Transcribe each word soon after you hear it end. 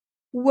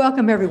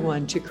Welcome,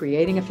 everyone, to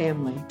Creating a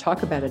Family,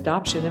 talk about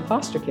adoption and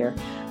foster care.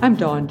 I'm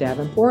Dawn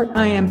Davenport.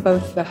 I am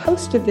both the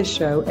host of this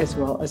show as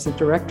well as the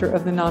director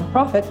of the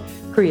nonprofit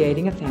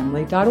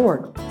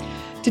creatingafamily.org.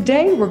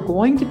 Today, we're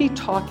going to be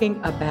talking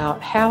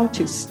about how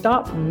to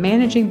stop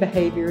managing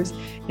behaviors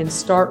and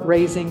start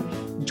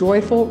raising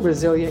joyful,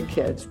 resilient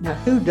kids. Now,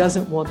 who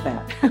doesn't want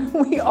that?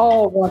 We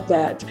all want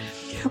that.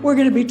 We're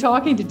going to be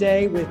talking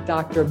today with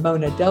Dr.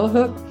 Mona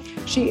Delahooke.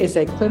 She is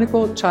a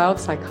clinical child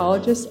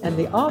psychologist and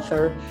the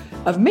author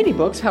of many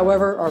books,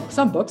 however, or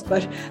some books,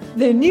 but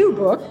the new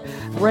book,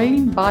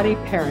 Brain Body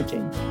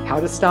Parenting,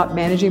 How to Stop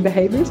Managing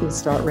Behaviors and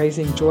Start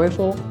Raising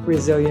Joyful,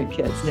 Resilient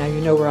Kids. Now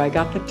you know where I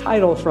got the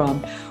title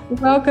from.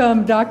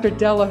 Welcome, Dr.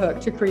 Delahooke,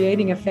 to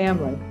Creating a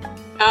Family.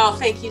 Oh,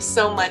 thank you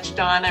so much,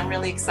 Dawn. I'm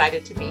really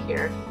excited to be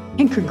here.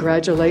 And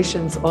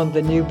congratulations on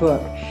the new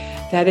book.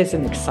 That is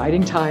an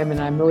exciting time,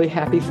 and I'm really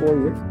happy for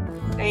you.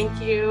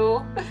 Thank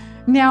you.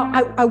 Now,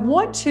 I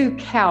want to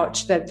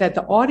couch that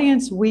the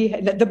audience,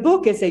 the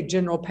book is a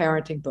general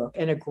parenting book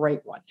and a great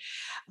one.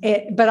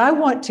 But I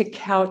want to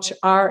couch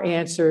our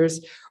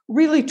answers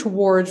really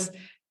towards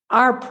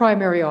our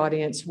primary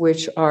audience,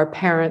 which are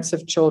parents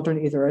of children,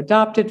 either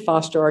adopted,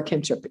 foster, or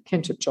kinship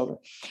children.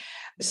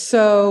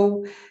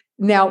 So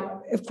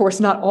now, of course,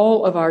 not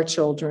all of our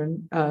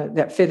children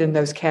that fit in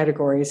those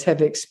categories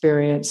have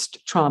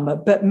experienced trauma,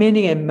 but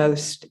many and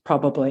most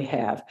probably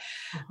have.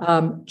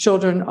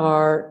 Children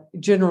are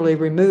generally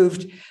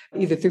removed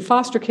either through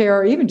foster care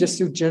or even just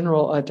through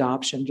general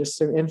adoption, just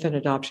through infant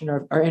adoption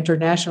or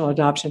international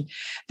adoption.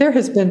 There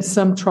has been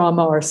some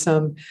trauma or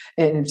some,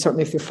 and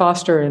certainly through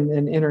foster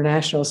and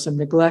international, some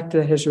neglect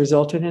that has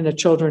resulted in the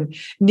children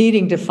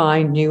needing to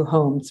find new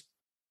homes,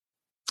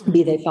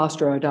 be they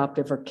foster or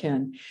adoptive or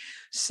kin.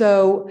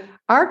 So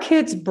our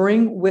kids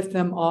bring with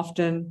them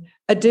often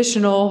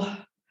additional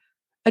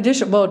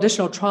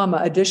trauma,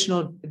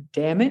 additional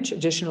damage,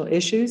 additional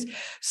issues.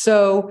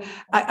 So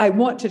I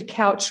want to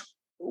couch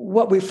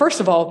first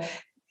of all,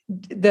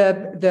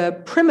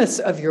 the premise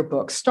of your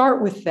book.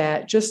 Start with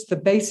that, just the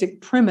basic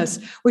premise,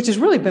 which has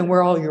really been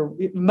where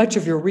much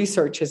of your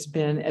research has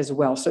been as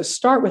well. So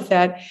start with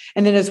that.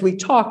 And then as we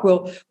talk,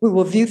 we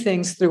will view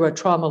things through a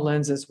trauma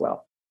lens as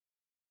well.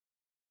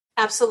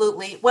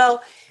 Absolutely.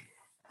 Well,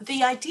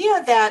 the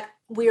idea that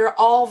we're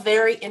all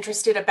very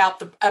interested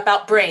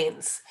about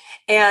brains,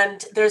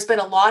 and there's been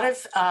a lot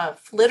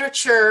of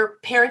literature,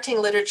 parenting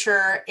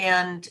literature,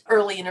 and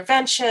early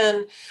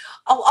intervention,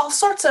 all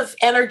sorts of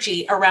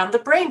energy around the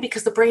brain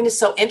because the brain is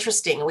so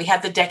interesting. We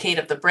had the decade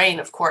of the brain,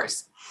 of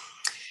course.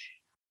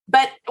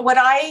 But what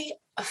I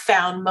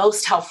found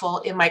most helpful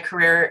in my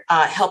career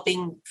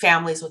helping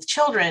families with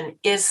children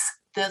is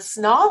this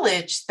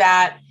knowledge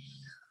that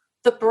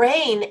the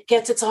brain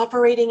gets its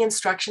operating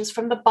instructions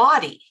from the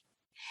body.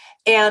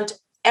 And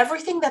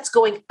everything that's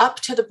going up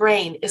to the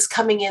brain is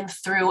coming in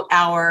through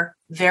our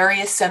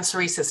various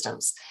sensory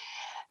systems,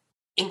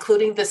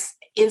 including this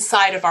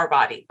inside of our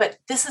body. But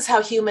this is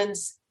how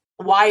humans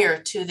wire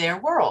to their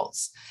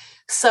worlds.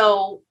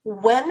 So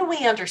when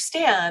we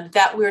understand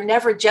that we're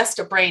never just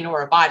a brain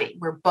or a body,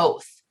 we're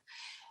both,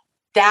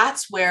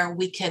 that's where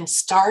we can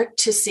start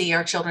to see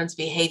our children's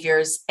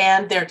behaviors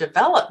and their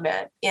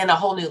development in a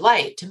whole new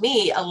light. To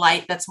me, a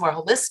light that's more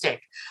holistic,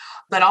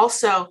 but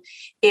also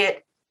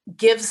it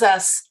gives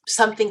us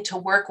something to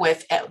work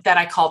with that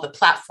I call the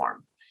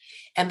platform.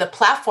 And the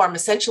platform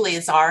essentially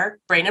is our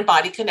brain and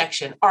body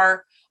connection,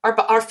 our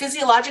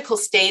physiological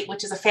state,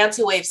 which is a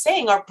fancy way of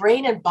saying our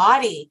brain and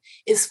body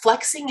is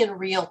flexing in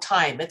real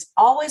time. It's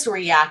always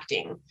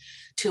reacting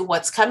to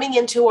what's coming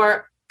into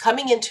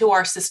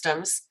our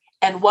systems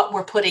and what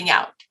we're putting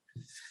out.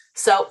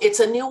 So it's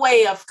a new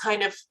way of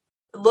kind of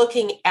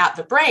looking at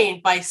the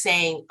brain by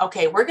saying,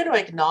 okay, we're going to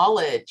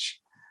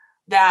acknowledge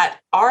that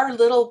our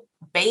little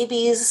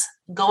babies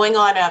going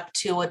on up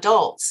to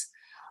adults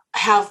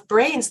have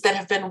brains that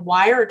have been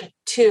wired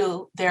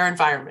to their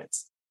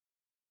environments.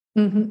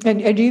 Mm-hmm.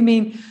 And do you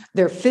mean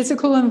their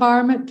physical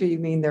environment? Do you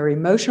mean their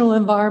emotional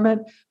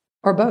environment,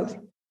 or both?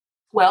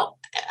 Well,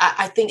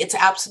 I think it's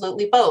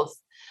absolutely both.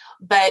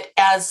 But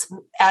as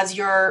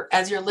your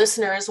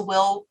listeners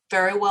will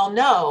very well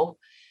know,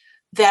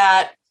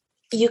 that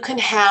you can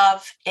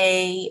have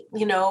a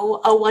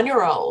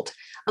 1-year-old,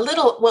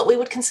 what we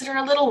would consider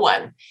a little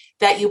one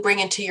that you bring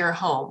into your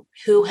home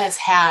who has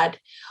had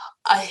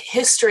a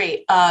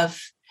history of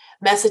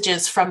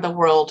messages from the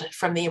world,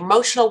 from the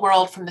emotional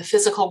world, from the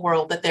physical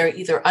world, that they're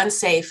either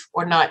unsafe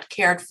or not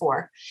cared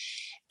for.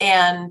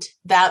 And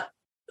that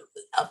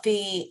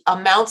the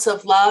amounts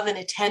of love and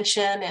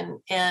attention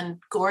and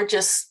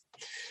gorgeous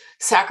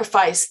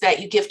sacrifice that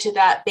you give to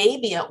that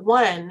baby at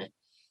 1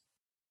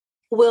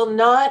 will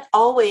not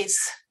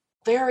always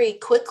very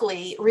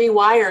quickly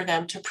rewire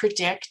them to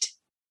predict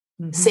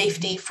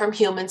safety from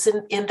humans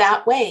in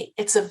that way.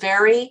 It's a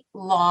very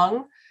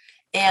long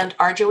and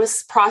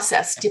arduous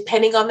process,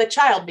 depending on the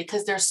child,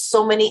 because there's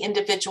so many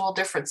individual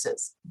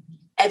differences.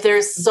 And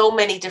there's so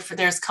many different,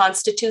 there's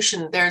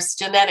constitution, there's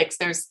genetics,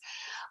 there's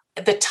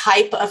the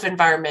type of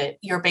environment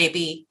your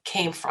baby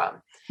came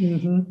from.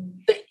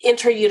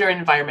 intrauterine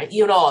environment.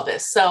 You know all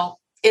this. So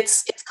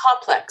it's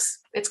complex.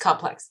 It's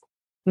complex.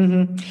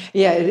 Mm-hmm.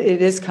 Yeah,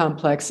 it is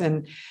complex.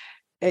 And,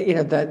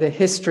 the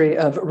history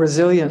of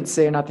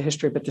resiliency, not the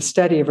history, but the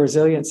study of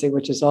resiliency,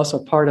 which is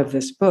also part of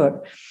this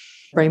book,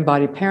 Brain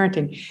Body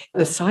Parenting,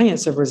 the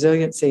science of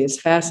resiliency is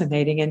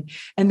fascinating.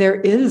 And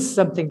there is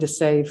something to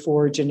say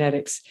for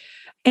genetics.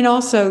 And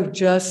also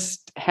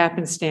just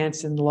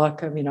happenstance and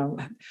luck of,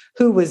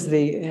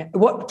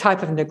 what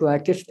type of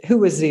neglect, who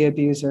was the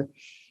abuser.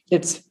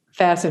 It's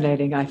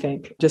fascinating, I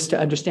think, just to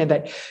understand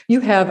that. You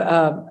have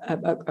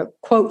a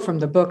quote from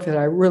the book that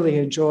I really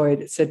enjoyed.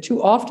 It said,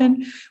 "Too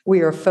often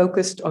we are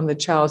focused on the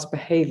child's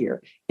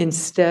behavior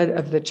instead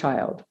of the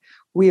child.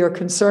 We are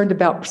concerned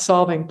about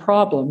solving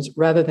problems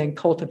rather than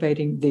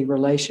cultivating the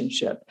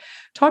relationship."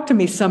 Talk to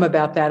me some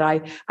about that.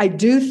 I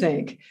do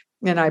think,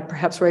 and I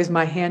perhaps raise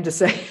my hand to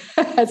say,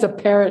 as a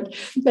parent,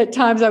 at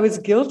times I was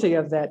guilty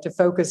of that, to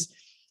focus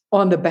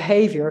on the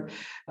behavior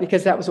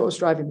because that was what was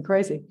driving me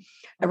crazy,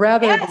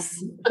 rather than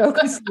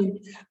focusing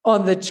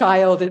on the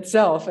child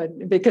itself.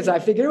 And because I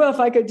figured, well, if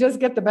I could just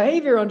get the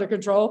behavior under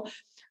control,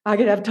 I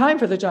could have time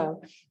for the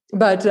child.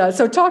 But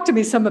so talk to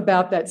me some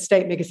about that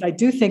statement, because I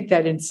do think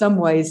that in some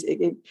ways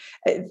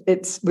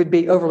it would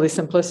be overly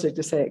simplistic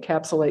to say it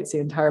encapsulates the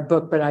entire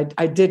book. But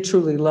I did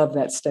truly love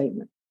that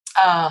statement.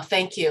 Oh,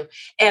 thank you.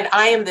 And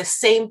I am the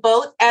same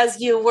boat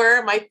as you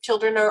were. My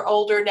children are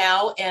older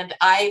now, and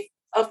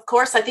of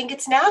course, I think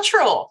it's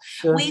natural.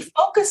 Sure. We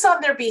focus on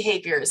their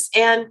behaviors.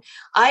 And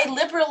I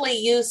liberally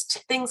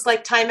used things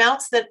like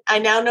timeouts that I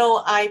now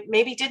know I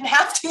maybe didn't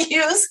have to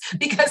use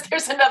because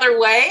there's another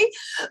way.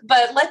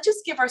 But let's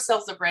just give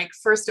ourselves a break,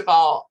 first of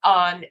all,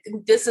 on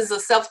this is a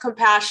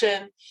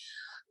self-compassion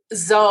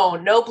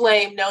zone, no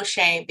blame, no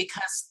shame,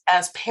 because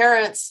as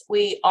parents,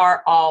 we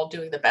are all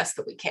doing the best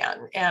that we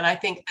can. And I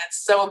think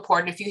that's so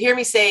important. If you hear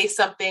me say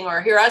something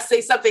or hear us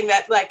say something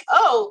that like,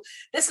 oh,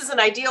 this is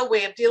an ideal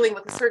way of dealing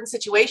with a certain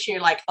situation,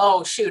 you're like,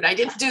 oh, shoot, I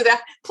didn't do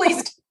that.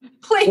 Please.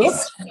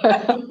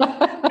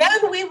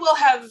 Then we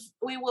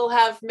will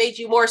have made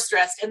you more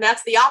stressed. And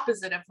that's the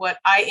opposite of what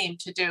I aim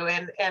to do.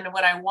 And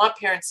what I want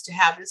parents to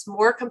have is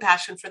more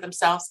compassion for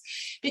themselves,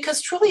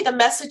 because truly the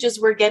messages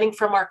we're getting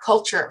from our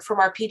culture, from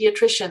our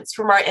pediatricians,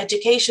 from our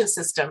education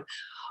system,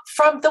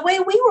 from the way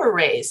we were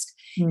raised,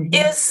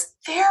 is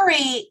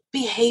very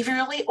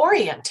behaviorally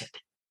oriented.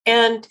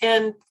 And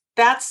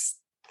that's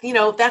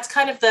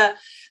kind of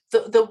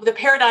the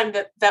paradigm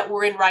that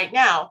we're in right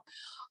now.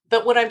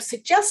 But what I'm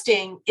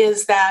suggesting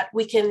is that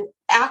we can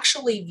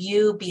actually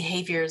view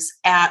behaviors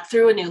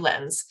through a new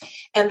lens.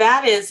 And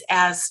that is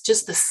as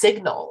just the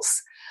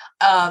signals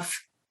of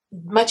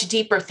much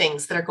deeper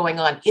things that are going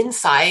on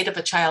inside of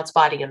a child's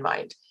body and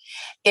mind.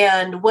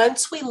 And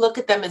once we look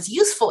at them as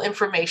useful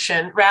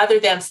information, rather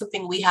than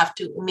something we have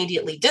to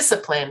immediately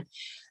discipline,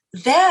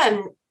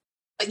 then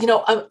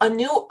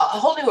a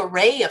whole new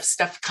array of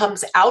stuff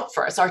comes out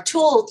for us. Our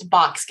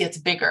toolbox gets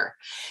bigger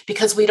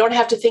because we don't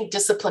have to think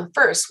discipline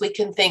first. We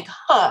can think,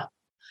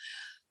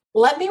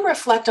 let me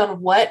reflect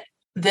on what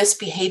this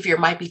behavior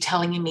might be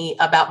telling me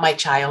about my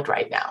child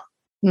right now.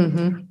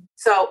 Mm-hmm.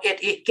 So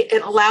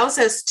it allows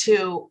us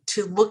to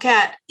look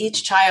at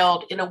each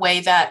child in a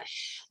way that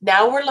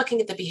now we're looking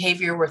at the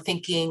behavior, we're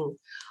thinking,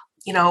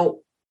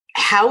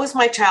 how is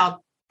my child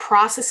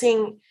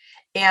processing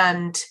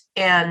and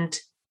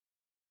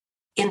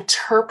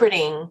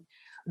interpreting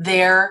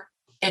their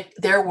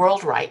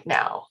world right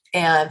now.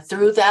 And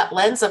through that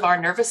lens of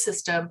our nervous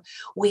system,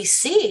 we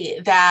see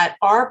that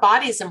our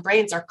bodies and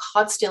brains are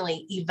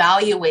constantly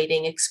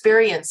evaluating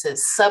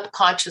experiences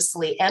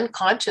subconsciously and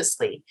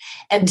consciously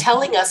and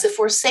telling us if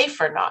we're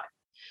safe or not.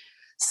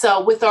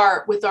 So with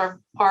our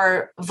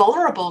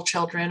vulnerable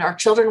children, our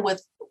children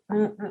with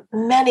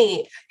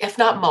many, if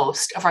not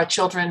most, of our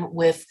children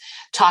with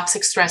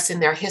toxic stress in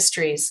their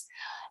histories,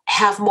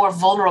 have more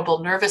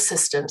vulnerable nervous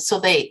systems. So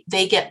they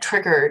get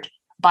triggered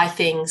by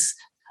things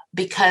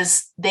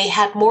because they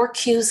had more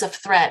cues of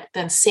threat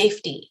than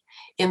safety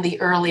in the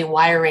early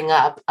wiring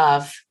up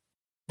of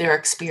their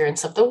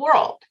experience of the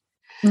world.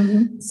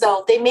 Mm-hmm.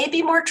 So they may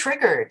be more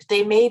triggered.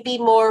 They may be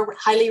more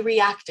highly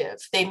reactive.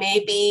 They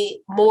may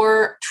be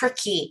more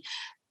tricky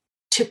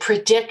to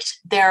predict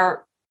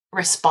their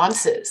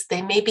responses.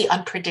 They may be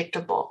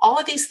unpredictable. All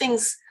of these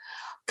things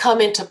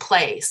come into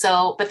play.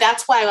 So, but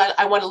that's why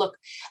I want to look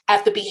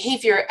at the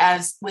behavior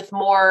as with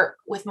more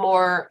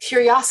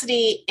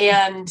curiosity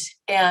and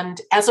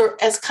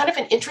as kind of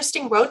an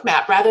interesting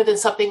roadmap rather than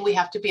something we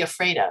have to be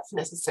afraid of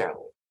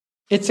necessarily.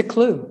 It's a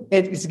clue.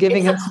 It's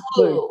giving us a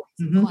clue.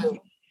 Mm-hmm. Clue.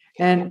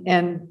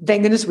 And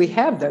thank goodness we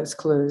have those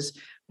clues,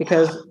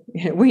 because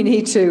we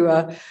need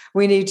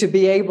to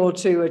be able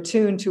to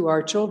attune to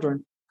our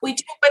children. We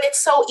do, but it's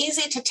so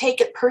easy to take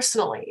it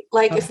personally.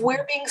 Like if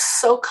we're being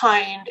so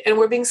kind and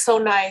we're being so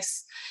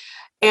nice,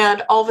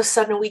 and all of a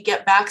sudden we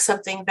get back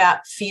something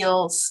that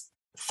feels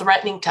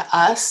threatening to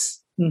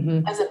us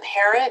as a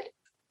parent,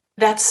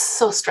 that's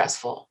so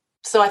stressful.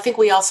 So I think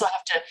we also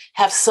have to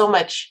have so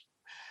much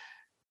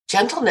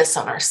gentleness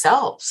on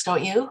ourselves,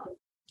 don't you?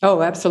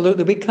 Oh,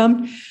 absolutely. We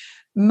come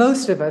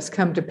most of us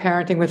come to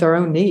parenting with our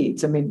own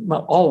needs. I mean,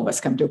 well, all of us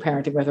come to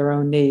parenting with our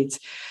own needs.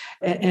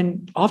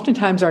 And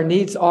oftentimes our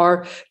needs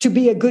are to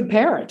be a good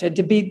parent and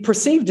to be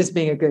perceived as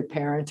being a good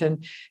parent.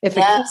 And if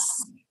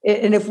Yes.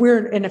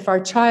 if our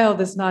child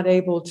is not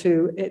able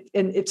to,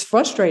 and it's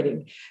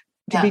frustrating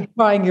to Yeah. be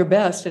trying your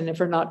best and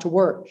for not to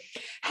work.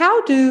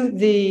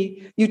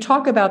 You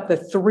talk about the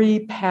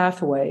three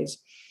pathways.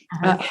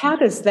 How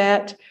does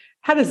that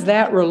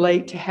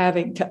relate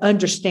to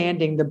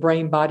understanding the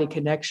brain body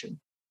connection?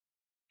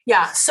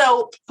 Yeah.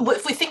 So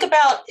if we think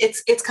about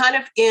it's kind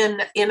of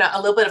in a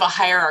little bit of a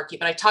hierarchy,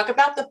 but I talk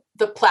about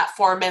the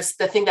platform as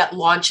the thing that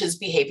launches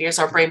behaviors,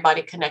 our brain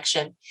body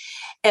connection.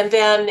 And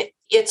then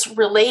it's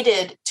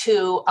related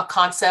to a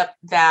concept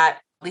that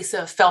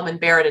Lisa Feldman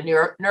Barrett, a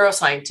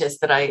neuroscientist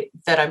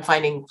that I'm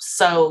finding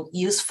so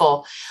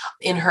useful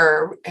in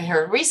her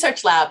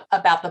research lab,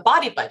 about the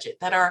body budget,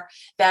 that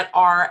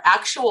our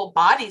actual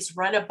bodies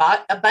run a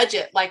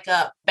budget like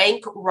a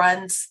bank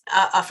runs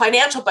a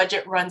financial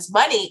budget runs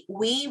money.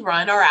 We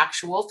run our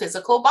actual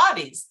physical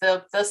bodies,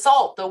 the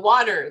salt, the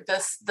water,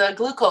 the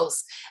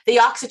glucose, the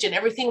oxygen,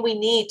 everything we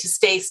need to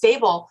stay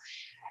stable.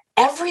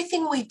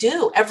 Everything we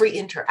do, every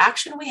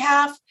interaction we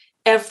have,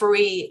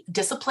 every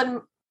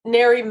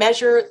disciplinary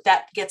measure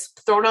that gets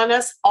thrown on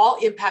us, all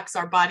impacts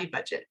our body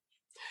budget.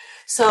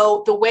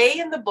 So the way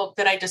in the book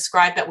that I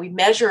describe that we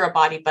measure a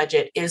body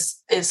budget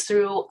is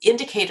through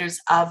indicators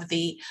of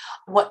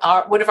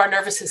one of our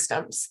nervous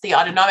systems, the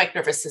autonomic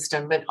nervous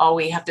system. And all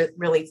we have to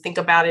really think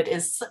about it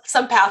is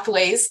some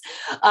pathways,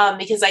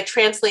 because I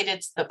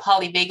translated the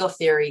polyvagal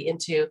theory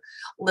into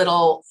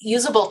little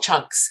usable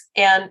chunks.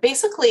 And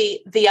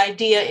basically, the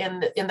idea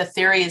in the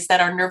theory is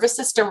that our nervous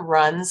system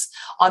runs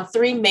on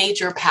three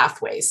major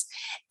pathways.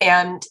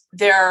 And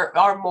there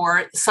are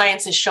more,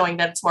 science is showing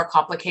that it's more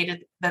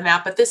complicated than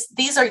that, but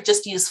these are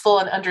just useful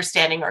in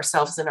understanding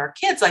ourselves and our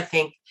kids, I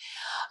think.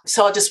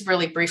 So I'll just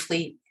really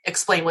briefly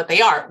explain what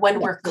they are. When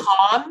we're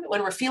calm,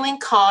 when we're feeling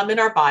calm in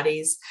our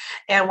bodies,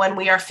 and when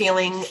we are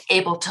feeling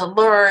able to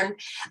learn,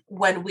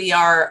 when we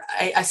are,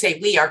 I say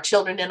we are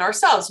children in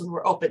ourselves, when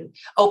we're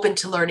open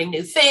to learning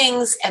new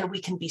things, and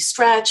we can be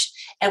stretched,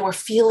 and we're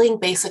feeling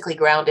basically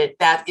grounded,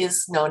 that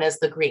is known as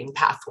the green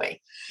pathway.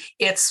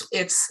 It's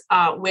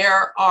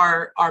where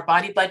our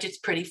body budget's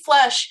pretty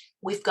flush.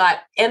 We've got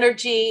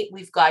energy,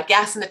 we've got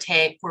gas in the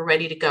tank, we're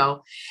ready to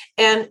go.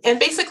 And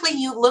basically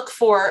you look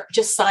for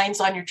just signs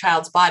on your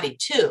child's body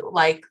too,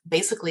 like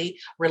basically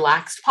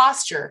relaxed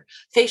posture,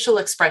 facial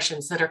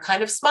expressions that are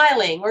kind of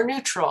smiling or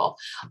neutral.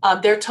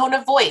 Their tone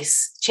of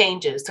voice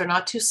changes. They're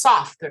not too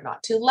soft, they're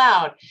not too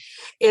loud.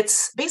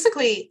 It's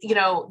basically,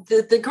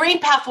 the green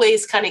pathway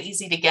is kind of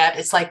easy to get.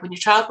 It's like when your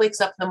child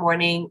wakes up in the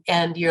morning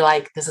and you're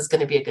like, this is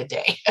going to be a good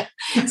day.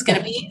 It's going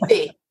to be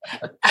easy.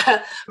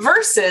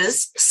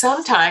 Versus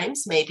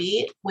sometimes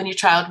maybe when your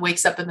child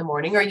wakes up in the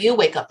morning, or you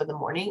wake up in the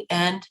morning,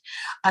 and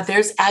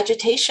there's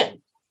agitation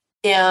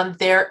and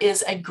there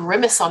is a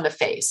grimace on the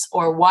face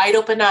or wide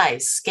open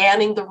eyes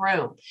scanning the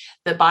room.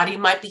 The body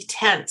might be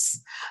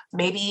tense.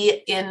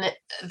 Maybe in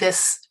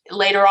this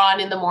later on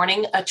in the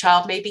morning, a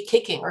child may be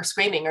kicking or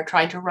screaming or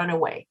trying to run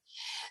away.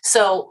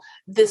 So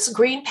this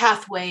green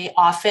pathway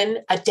often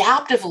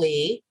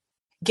adaptively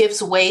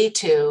gives way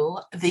to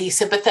the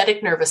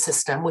sympathetic nervous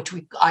system, which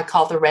I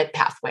call the red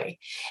pathway.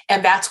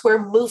 And that's where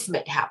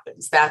movement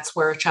happens. That's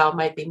where a child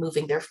might be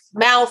moving their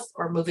mouth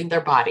or moving their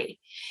body.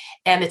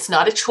 And it's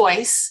not a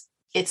choice.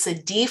 It's a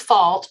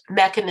default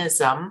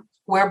mechanism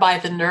whereby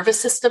the nervous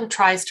system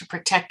tries to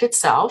protect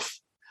itself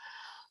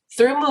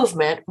through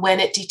movement when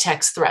it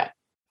detects threat.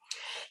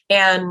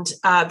 And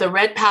the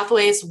red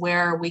pathway is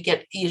where we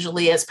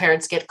usually as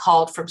parents get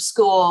called from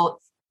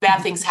school.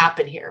 Bad things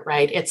happen here,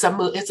 right? It's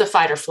a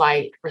fight or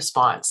flight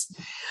response.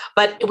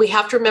 But we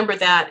have to remember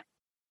that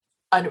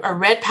a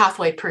red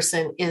pathway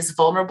person is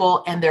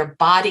vulnerable and their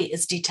body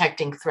is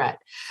detecting threat.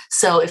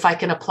 So if I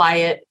can apply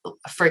it,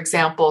 for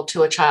example,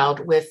 to a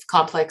child with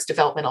complex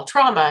developmental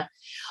trauma,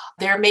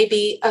 there may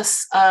be a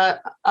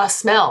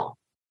smell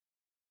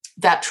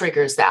that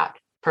triggers that.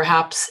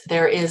 Perhaps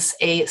there is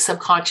a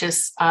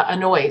subconscious a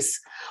noise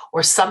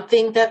or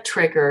something that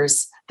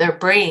triggers their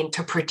brain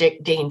to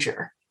predict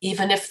danger,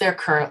 even if they're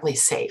currently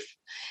safe.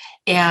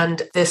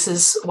 And this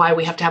is why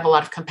we have to have a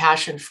lot of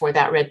compassion for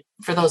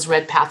those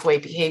red pathway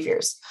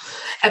behaviors.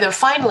 And then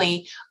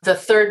finally, the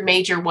third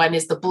major one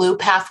is the blue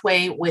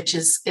pathway, which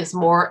is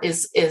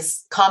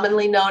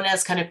commonly known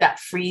as kind of that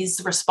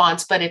freeze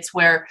response, but it's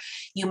where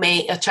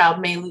a child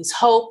may lose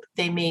hope,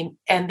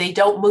 and they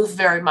don't move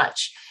very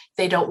much.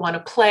 They don't want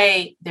to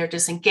play, they're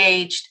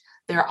disengaged,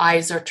 their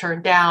eyes are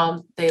turned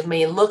down, they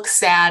may look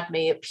sad,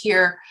 may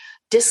appear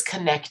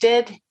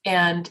disconnected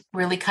and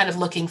really kind of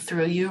looking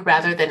through you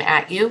rather than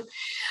at you.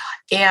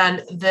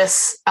 And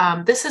this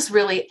is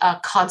really a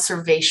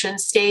conservation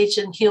stage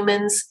in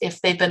humans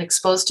if they've been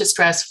exposed to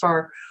stress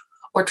or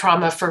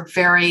trauma for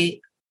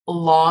very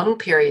long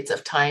periods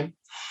of time.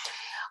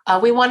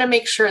 We want to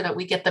make sure that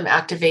we get them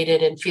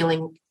activated and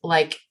feeling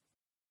like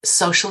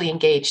socially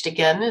engaged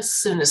again as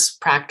soon as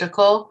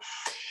practical.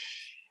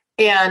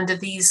 And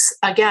these,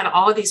 again,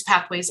 all of these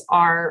pathways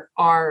are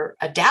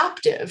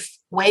adaptive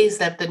ways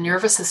that the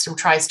nervous system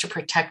tries to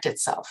protect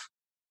itself.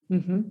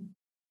 Mm-hmm.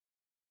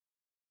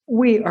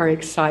 We are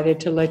excited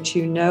to let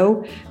you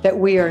know that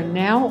we are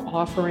now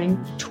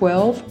offering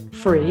 12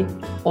 free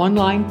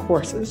online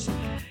courses.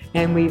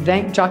 And we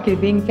thank Jockey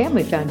Being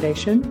Family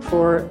Foundation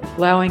for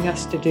allowing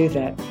us to do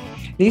that.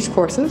 These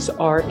courses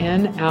are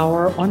in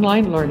our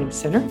online learning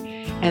center,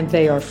 and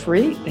they are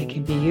free. They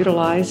can be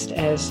utilized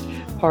as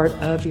part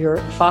of your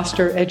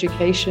foster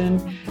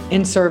education,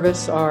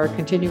 in-service, or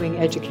continuing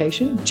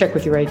education. Check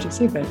with your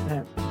agency, but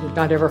we've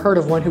not ever heard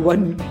of one who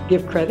wouldn't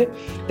give credit.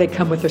 They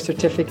come with a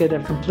certificate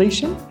of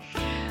completion.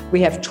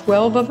 We have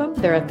 12 of them.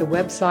 They're at the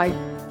website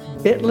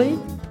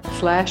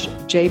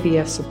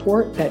bit.ly/JBF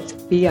support. That's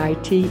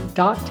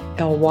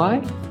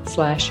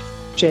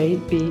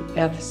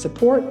bit.ly/JBF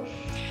support.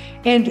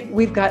 And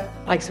we've got,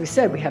 like we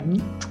said, we have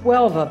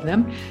 12 of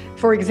them.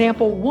 For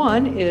example,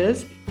 one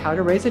is how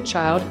to raise a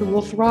child who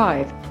will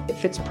thrive. It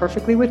fits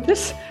perfectly with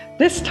this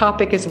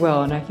topic as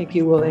well, and I think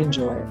you will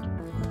enjoy it.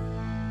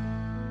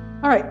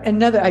 All right,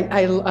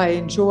 I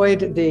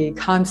enjoyed the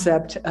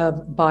concept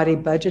of body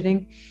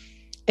budgeting.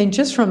 And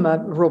just from a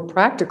real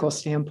practical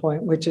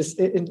standpoint, which is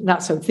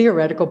not so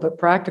theoretical, but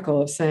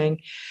practical, of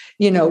saying,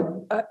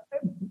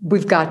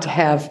 we've got to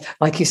have,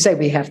 like you say,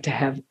 we have to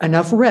have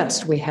enough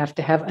rest. We have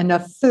to have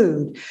enough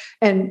food.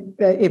 And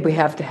we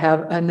have to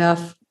have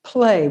enough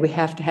play. We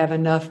have to have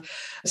enough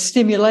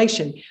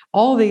stimulation.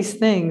 All these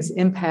things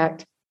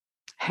impact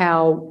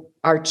how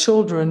our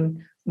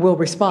children will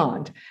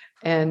respond.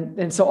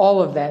 And so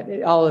all of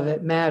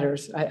it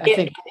matters. I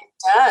think it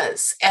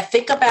does. I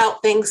think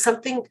about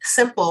something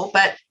simple,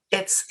 but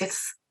it's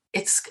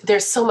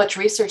there's so much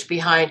research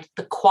behind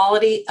the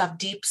quality of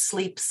deep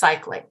sleep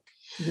cycling.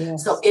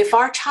 Yes. So if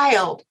our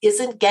child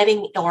isn't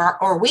getting,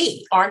 or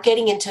we aren't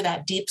getting into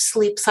that deep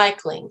sleep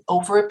cycling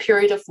over a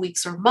period of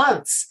weeks or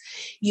months,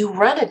 you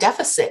run a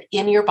deficit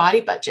in your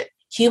body budget.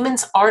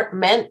 Humans aren't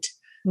meant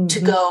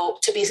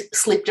to be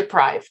sleep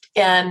deprived,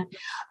 and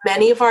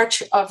many of our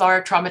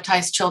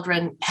traumatized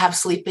children have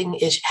sleep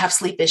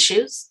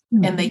issues,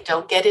 and they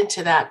don't get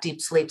into that deep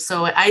sleep.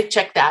 So I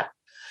check that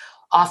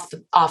off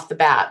the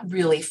bat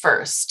really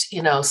first.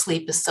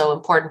 Sleep is so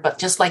important. But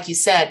just like you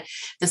said,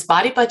 this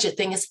body budget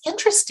thing is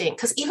interesting,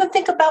 because even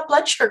think about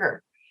blood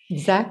sugar.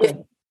 Exactly.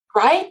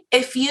 Right?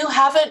 If you're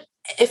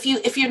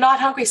not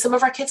hungry, some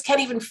of our kids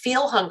can't even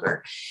feel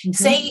hunger.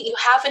 Say you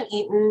haven't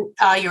eaten,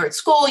 you're at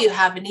school, you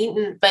haven't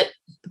eaten, but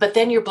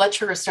then your blood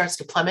sugar starts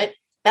to plummet.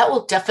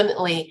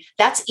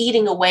 That's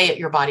eating away at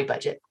your body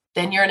budget.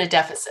 Then you're in a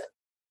deficit.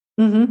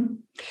 Mm-hmm.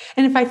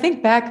 And if I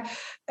think back,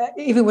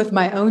 even with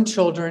my own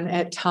children,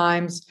 at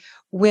times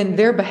when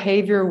their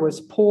behavior was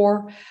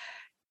poor,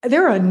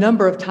 there are a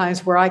number of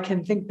times where I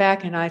can think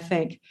back and I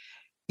think,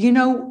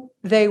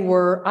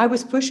 I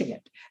was pushing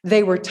it.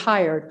 They were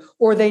tired,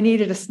 or they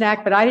needed a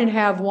snack, but I didn't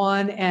have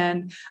one.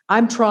 And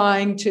I'm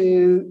trying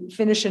to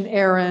finish an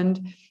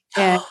errand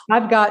and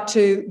I've got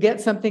to get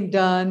something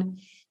done,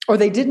 or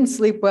they didn't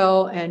sleep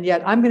well. And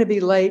yet I'm going to be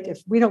late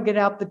if we don't get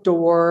out the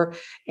door.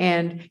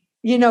 And,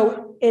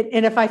 and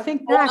if I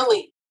think back,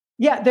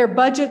 their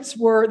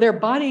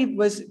body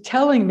was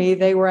telling me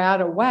they were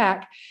out of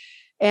whack.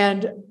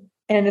 And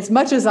as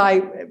much as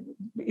I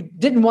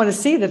didn't want to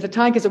see it at the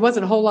time, because there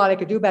wasn't a whole lot I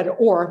could do about it,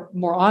 or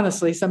more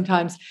honestly,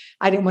 sometimes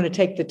I didn't want to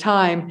take the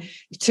time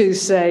to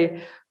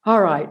say,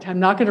 all right, I'm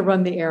not going to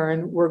run the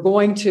errand. We're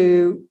going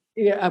to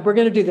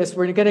do this.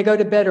 We're going to go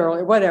to bed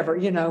early, whatever,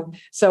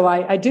 So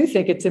I do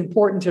think it's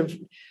important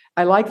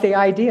I like the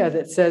idea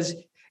that says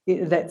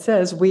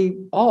we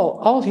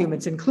all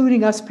humans,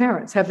 including us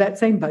parents, have that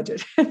same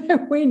budget. We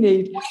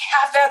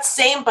have that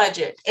same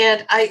budget.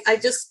 And I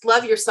just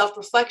love your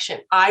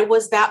self-reflection. I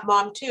was that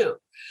mom too.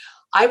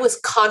 I was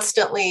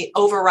constantly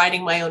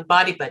overriding my own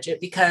body budget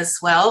because,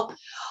 I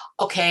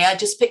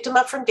just picked him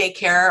up from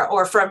daycare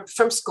or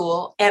from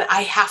school, and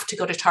I have to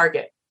go to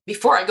Target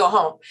before I go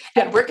home.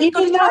 And we're going to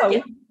go to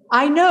Target.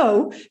 I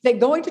know that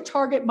going to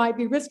Target might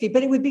be risky,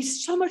 but it would be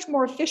so much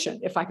more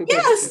efficient if I could.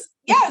 Yes.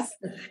 If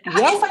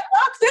I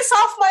knock this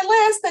off my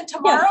list, then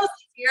tomorrow's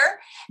here.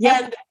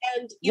 Yep.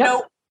 And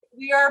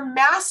we are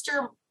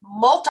master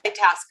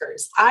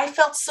multitaskers. I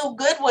felt so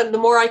good the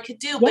more I could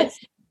do, but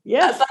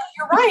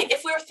you're right.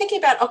 If we were thinking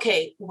about,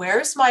 okay,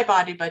 where's my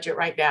body budget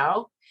right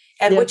now?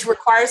 And which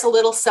requires a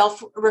little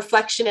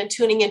self-reflection and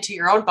tuning into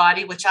your own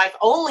body, which I've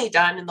only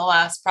done in the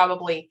last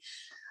probably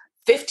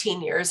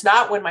 15 years,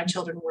 not when my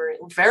children were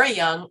very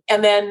young.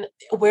 And then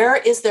where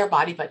is their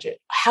body budget?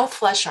 How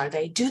flush are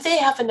they? Do they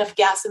have enough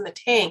gas in the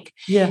tank?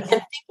 Yes.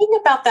 And thinking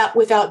about that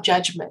without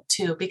judgment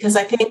too, because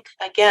I think,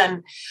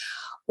 again,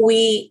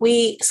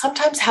 we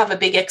sometimes have a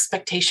big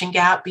expectation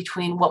gap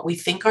between what we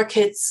think our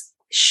kids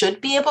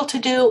should be able to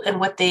do and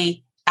what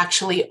they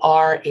actually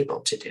are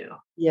able to do.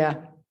 Yeah.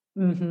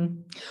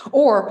 Mm-hmm.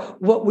 Or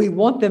what we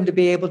want them to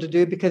be able to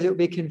do because it would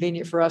be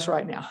convenient for us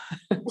right now.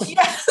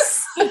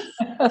 Yes.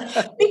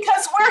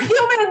 Because are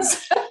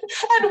humans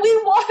and we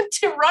want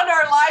to run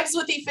our lives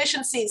with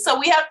efficiency.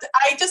 So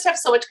I just have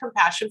so much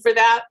compassion for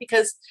that,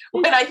 because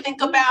when I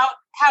think about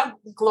how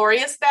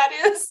glorious that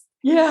is,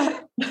 yeah.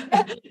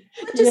 I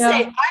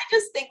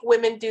just think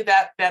women do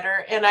that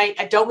better. And I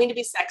don't mean to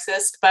be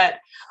sexist, but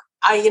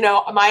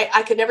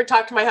I could never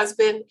talk to my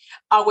husband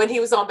when he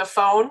was on the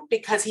phone,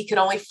 because he could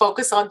only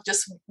focus on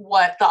just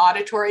the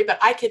auditory, but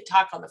I could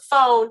talk on the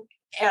phone,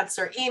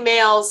 answer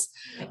emails,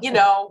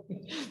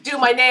 do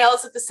my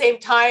nails at the same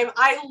time.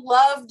 I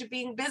loved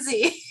being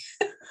busy.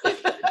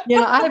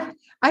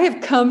 I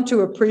have come to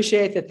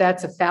appreciate that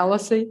that's a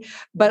fallacy,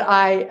 but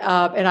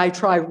I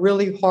try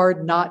really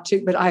hard not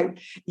to, but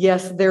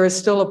yes, there is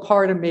still a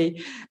part of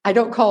me. I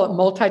don't call it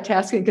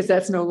multitasking because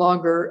that's no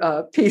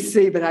longer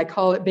PC, but I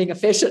call it being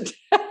efficient.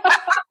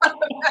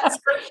 That's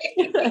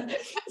great.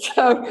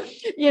 So,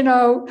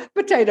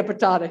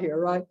 potato here,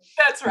 right?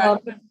 That's right.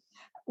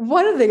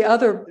 One of the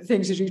other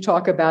things that you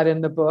talk about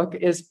in the book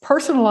is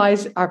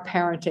personalize our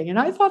parenting. And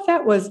I thought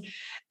that was,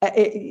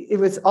 it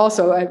was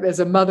also, as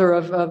a mother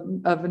of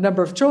a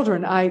number of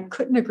children, I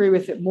couldn't agree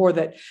with it more,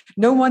 that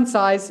no one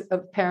size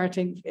of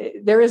parenting,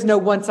 there is no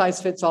one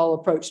size fits all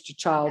approach to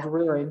child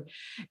rearing.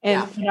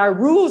 And our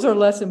rules are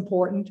less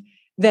important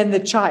than the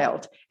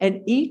child.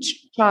 And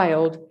each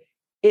child,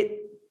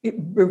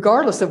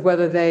 regardless of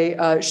whether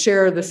they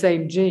share the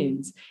same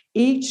genes,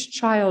 each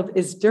child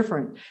is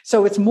different.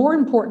 So it's more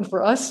important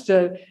for us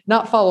to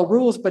not follow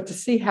rules, but to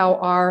see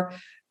how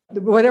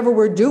whatever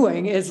we're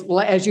doing is,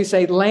 as you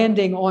say,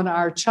 landing on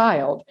our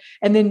child,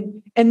 and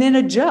then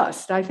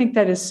adjust. I think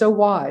that is so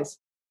wise.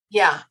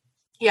 Yeah.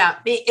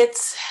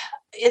 It's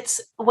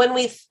when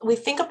we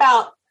think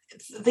about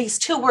these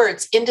two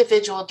words,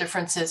 individual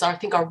differences, I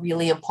think are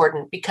really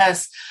important,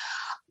 because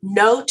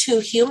no two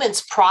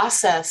humans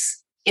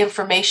process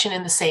information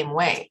in the same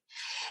way.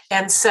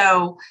 And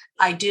so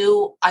I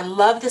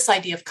love this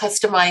idea of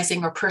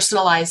customizing or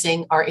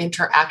personalizing our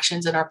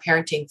interactions and our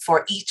parenting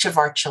for each of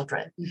our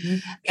children. Mm-hmm.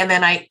 And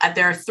then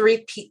there are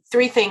three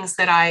things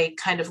that I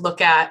kind of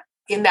look at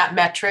in that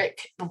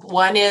metric.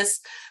 One is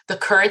the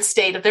current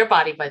state of their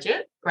body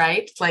budget,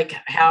 right? Like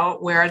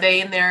where are they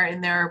in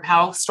their,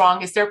 how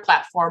strong is their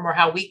platform, or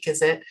how weak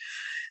is it?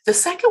 The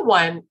second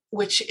one,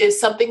 which is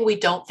something we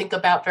don't think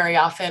about very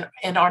often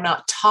and are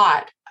not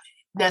taught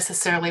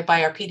necessarily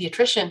by our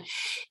pediatrician,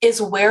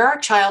 is where our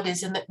child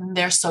is in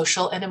their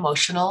social and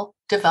emotional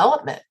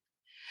development.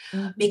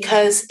 Mm-hmm.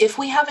 Because if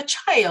we have a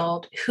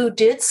child who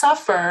did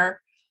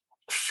suffer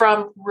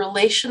from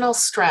relational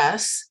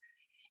stress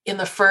in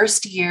the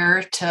first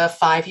year to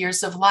 5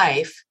 years of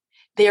life,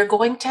 they are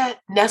going to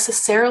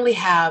necessarily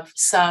have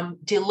some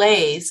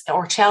delays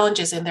or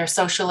challenges in their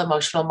social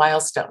emotional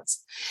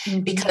milestones.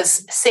 Mm-hmm.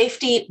 Because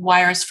safety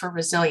wires for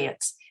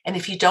resilience. And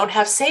if you don't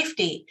have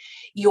safety,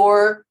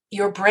 your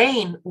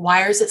brain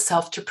wires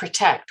itself to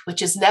protect, which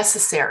is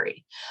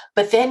necessary,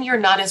 but then you're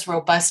not as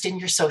robust in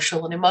your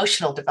social and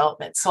emotional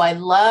development. So I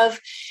love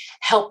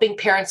helping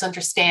parents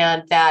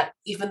understand that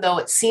even though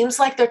it seems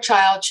like their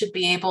child should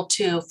be able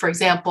to, for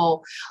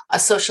example, a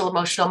social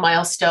emotional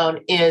milestone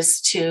is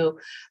to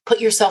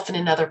put yourself in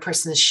another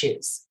person's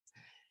shoes,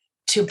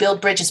 to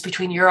build bridges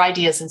between your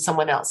ideas and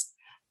someone else.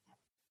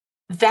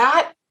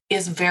 That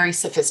is very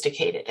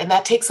sophisticated, and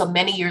that takes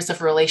many years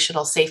of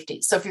relational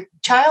safety. So if your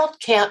child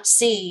can't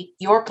see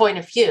your point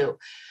of view,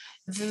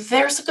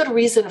 there's a good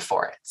reason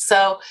for it.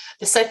 So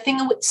the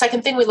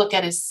second thing we look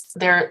at is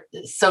their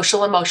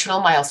social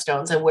emotional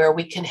milestones and where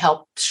we can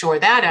help shore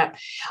that up.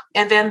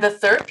 And then the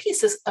third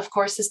piece is, of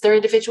course, is their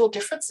individual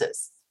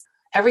differences.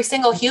 Every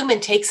single human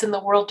takes in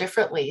the world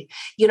differently.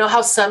 You know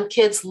how some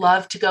kids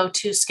love to go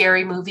to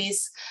scary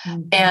movies,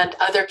 mm-hmm. and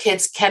other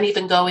kids can't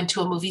even go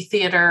into a movie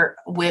theater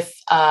with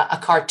a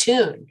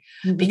cartoon,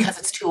 mm-hmm. because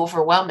it's too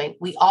overwhelming.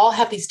 We all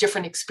have these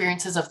different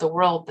experiences of the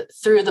world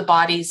through the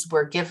bodies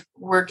we're given.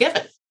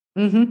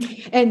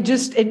 Mm-hmm.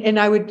 And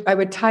I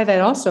would tie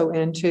that also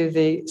into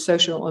the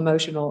social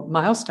emotional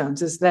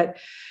milestones, is that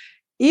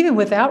even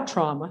without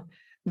trauma,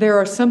 there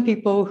are some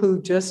people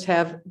who just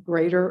have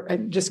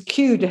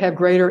cued to have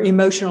greater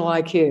emotional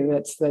IQ.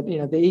 That's the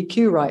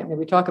EQ, right? And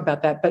we talk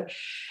about that, but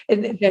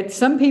that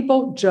some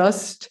people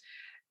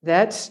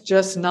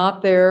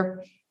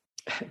they're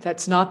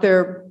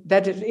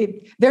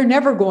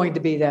never going to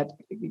be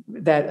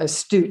that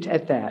astute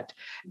at that.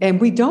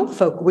 And we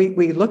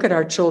look at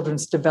our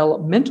children's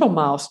developmental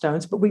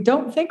milestones, but we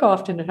don't think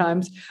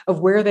oftentimes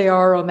of where they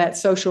are on that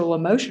social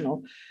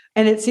emotional,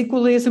 and it's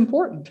equally as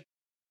important.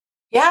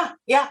 Yeah,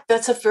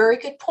 that's a very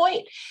good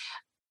point.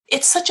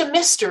 It's such a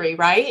mystery,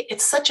 right?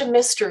 It's such a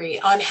mystery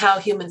on how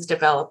humans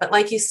develop. But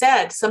like you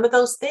said, some of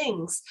those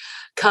things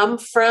come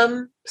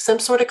from some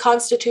sort of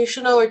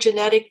constitutional or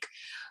genetic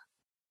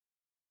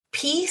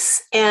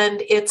piece,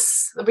 and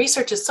the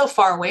research is so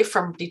far away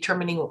from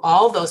determining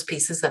all those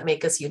pieces that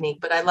make us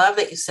unique. But I love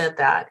that you said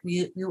that.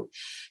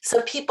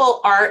 Some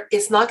people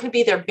it's not going to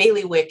be their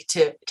bailiwick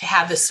to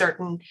have a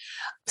certain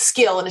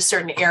skill in a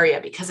certain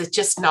area, because it's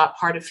just not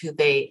part of who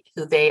they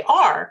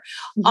are.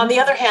 Mm-hmm. On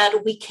the other hand,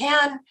 we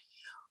can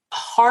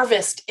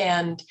harvest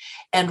and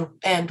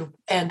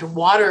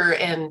water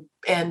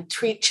and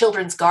treat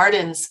children's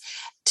gardens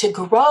to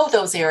grow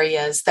those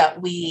areas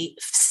that we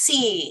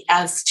see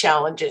as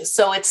challenges.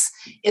 So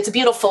it's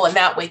beautiful in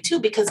that way too,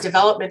 because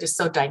development is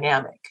so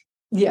dynamic.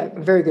 Yeah,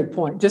 very good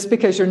point. Just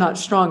because you're not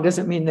strong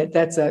doesn't mean that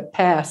that's a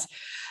pass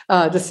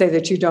to say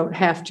that you don't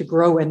have to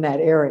grow in that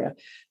area.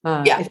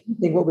 I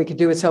think what we can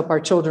do is help our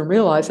children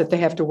realize that they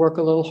have to work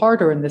a little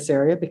harder in this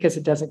area because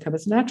it doesn't come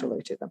as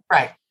naturally to them.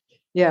 Right.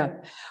 Yeah.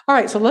 All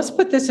right. So let's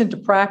put this into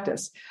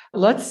practice.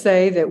 Let's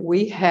say that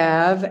we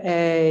have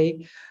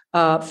a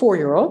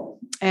 4-year-old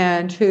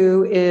and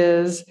who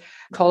is,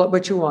 call it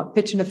what you want,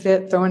 pitching a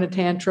fit, throwing a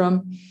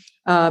tantrum,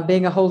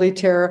 being a holy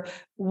terror,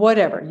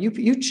 whatever.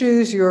 You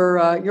choose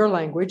your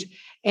language,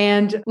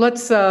 and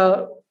let's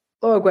go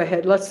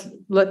ahead.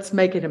 Let's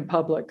make it in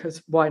public,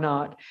 because why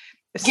not?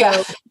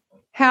 So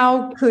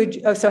how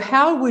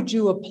would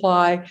you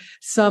apply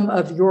some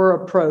of your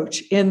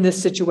approach in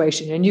this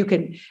situation? And you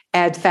can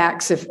add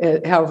facts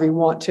if however you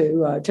want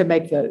to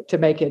make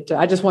it.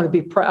 I just want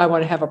to I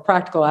want to have a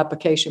practical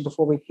application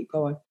before we keep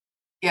going.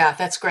 Yeah,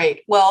 that's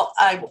great. Well,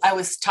 I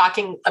was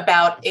talking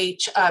about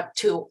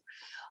to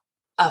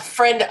a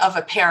friend of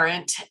a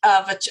parent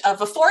of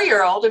a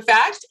 4-year-old, in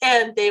fact,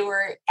 and they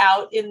were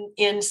out in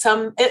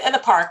the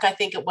park. I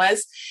think it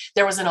was.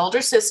 There was an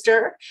older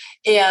sister,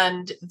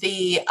 and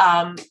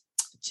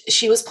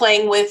she was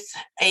playing with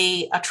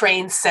a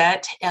train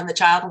set, and the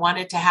child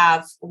wanted to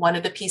have one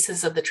of the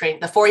pieces of the train.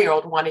 The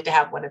 4-year-old wanted to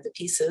have one of the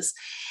pieces,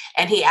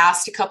 and he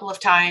asked a couple of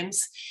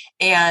times,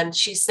 and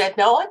she said,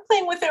 "No, I'm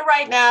playing with it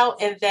right now."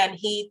 And then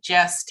he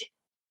just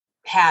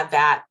had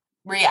that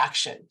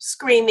reaction,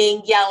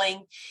 screaming,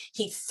 yelling.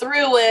 He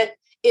threw it.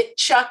 It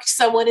chucked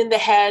someone in the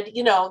head.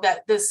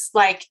 That this,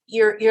 like,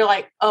 you're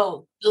like,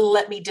 "Oh,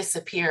 let me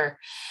disappear."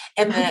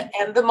 And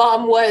the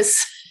mom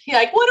was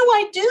like, "What do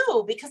I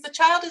do?" Because the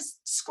child is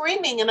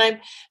screaming, and I'm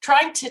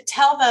trying to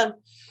tell them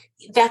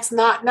that's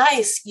not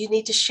nice. You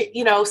need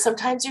to,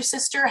 sometimes your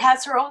sister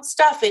has her own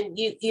stuff, and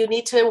you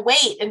need to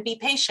wait and be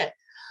patient.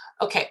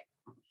 Okay.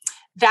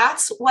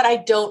 That's what I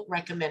don't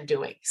recommend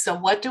doing. So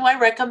what do I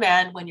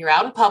recommend when you're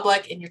out in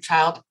public and your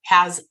child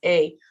has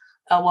a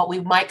what we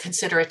might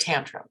consider a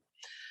tantrum?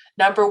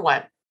 Number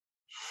one,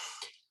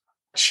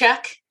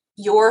 check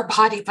your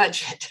body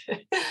budget.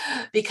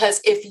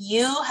 Because if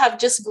you have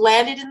just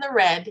landed in the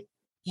red,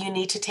 you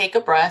need to take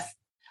a breath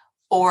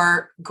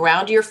or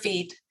ground your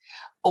feet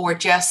or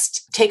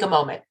just take a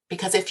moment.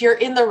 Because if we are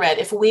in the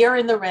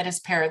red as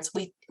parents,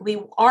 we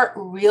aren't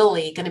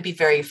really going to be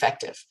very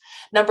effective.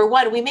 Number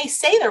one, we may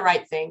say the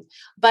right thing,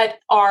 but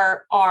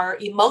our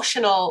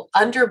emotional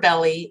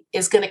underbelly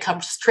is going to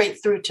come straight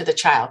through to the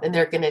child, and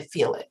they're going to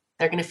feel it.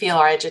 They're going to feel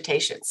our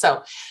agitation.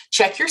 So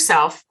check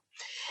yourself.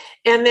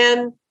 And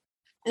then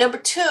number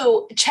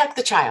two, check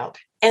the child.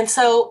 And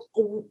so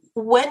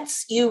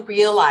once you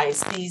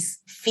realize these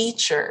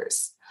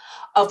features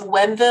of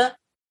when the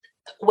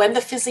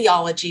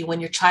physiology, when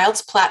your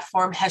child's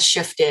platform has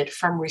shifted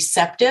from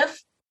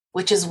receptive,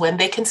 which is when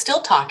they can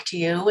still talk to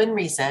you and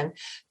reason,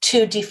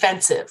 to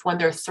defensive, when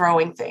they're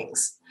throwing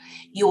things,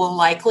 you will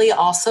likely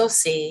also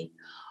see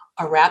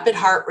a rapid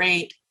heart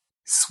rate,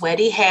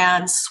 sweaty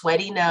hands,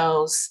 sweaty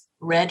nose,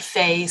 red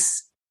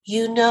face.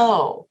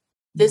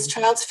 This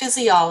child's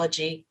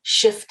physiology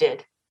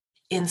shifted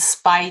in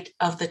spite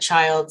of the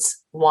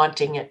child's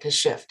wanting it to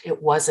shift.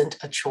 It wasn't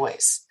a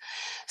choice.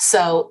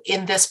 So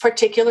in this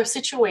particular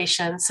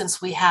situation,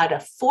 since we had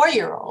a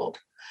 4-year-old,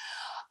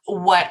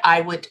 what I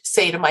would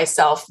say to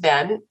myself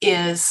then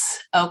is,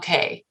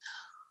 okay,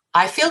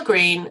 I feel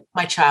green,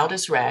 my child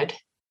is red.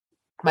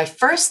 My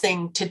first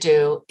thing to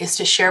do is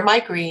to share my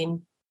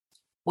green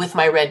with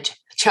my red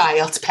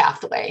child's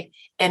pathway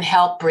and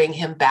help bring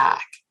him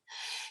back.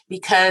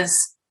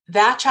 Because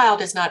that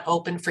child is not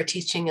open for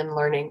teaching and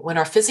learning. When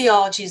our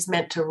physiology is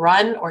meant to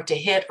run or to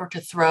hit or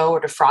to throw or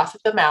to froth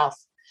at the mouth,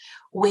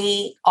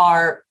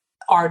 our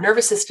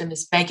nervous system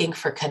is begging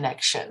for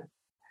connection.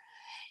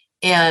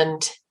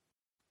 And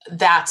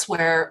that's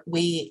where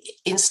we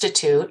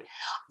institute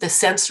the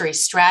sensory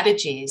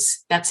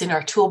strategies that's in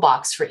our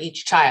toolbox for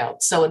each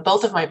child. So in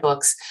both of my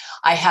books,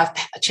 I have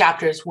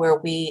chapters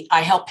where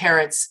I help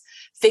parents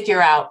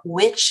figure out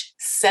which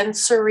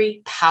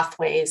sensory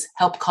pathways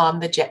help calm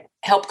the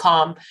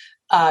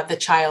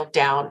child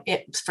down.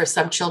 For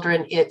some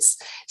children, it's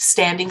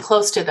standing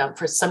close to them.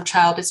 For some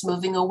child, it's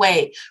moving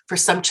away. For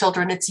some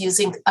children, it's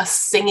using a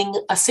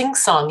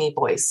sing-songy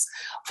voice.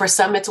 For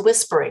some, it's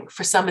whispering.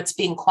 For some, it's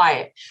being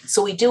quiet.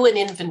 So we do an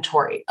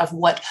inventory of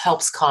what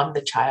helps calm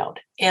the child.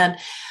 And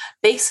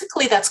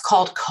basically, that's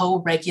called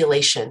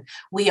co-regulation.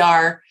 We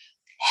are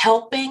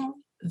helping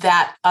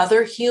that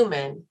other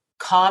human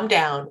calm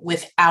down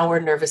with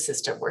our nervous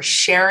system. We're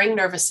sharing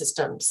nervous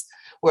systems.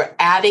 We're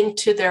adding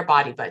to their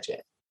body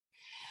budget.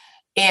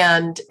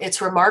 And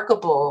it's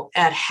remarkable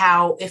at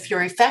how, if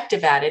you're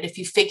effective at it, if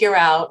you figure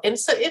out, and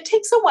so it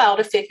takes a while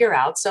to figure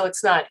out. So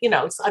it's not,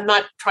 I'm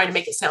not trying to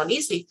make it sound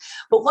easy,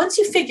 but once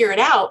you figure it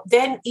out,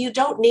 then you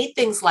don't need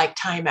things like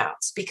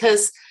timeouts,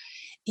 because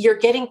you're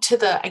getting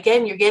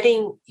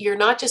to you're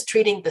not just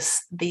treating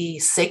the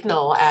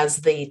signal as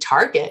the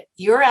target,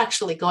 you're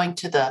actually going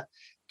to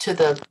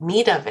the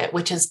meat of it,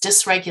 which is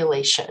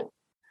dysregulation,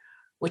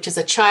 which is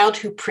a child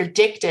who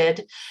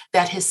predicted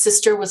that his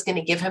sister was going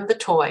to give him the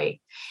toy.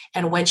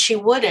 And when she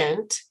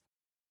wouldn't,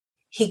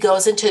 he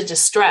goes into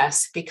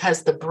distress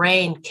because the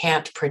brain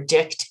can't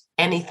predict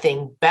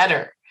anything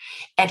better.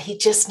 And he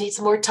just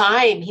needs more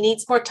time. He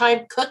needs more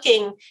time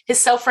cooking his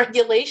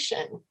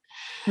self-regulation.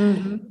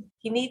 Mm-hmm.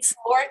 He needs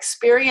more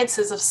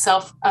experiences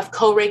of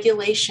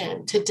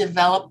co-regulation to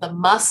develop the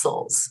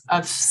muscles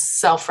of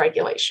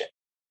self-regulation.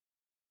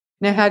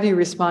 Now, how do you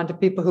respond to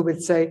people who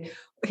would say,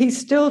 he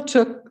still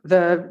took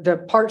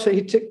the parts,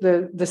 he took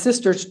the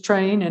sister's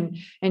train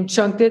and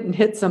chunked it and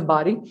hit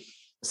somebody.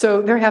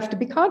 So there have to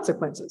be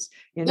consequences,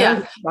 you know,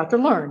 you got to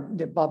learn,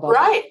 blah, blah,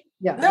 right. Blah.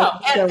 Yeah. No,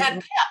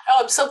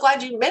 I'm so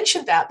glad you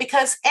mentioned that,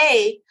 because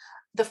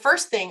the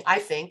first thing I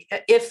think,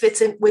 if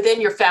it's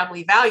within your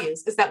family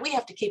values, is that we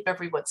have to keep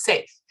everyone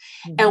safe.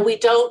 Mm-hmm. And we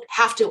don't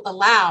have to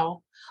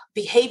allow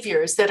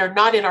behaviors that are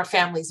not in our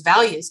family's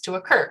values to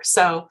occur.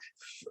 So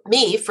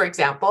me, for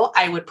example,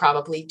 I would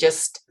probably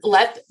just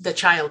let the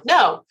child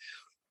know,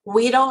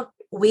 we don't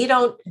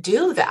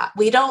do that.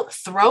 We don't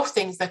throw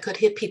things that could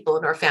hit people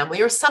in our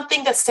family, or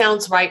something that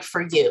sounds right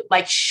for you,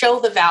 like show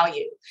the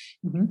value,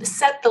 mm-hmm.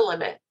 set the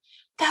limit.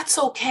 That's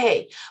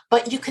okay.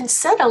 But you can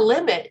set a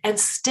limit and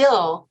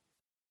still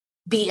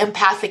be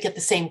empathic at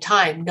the same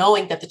time,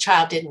 knowing that the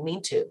child didn't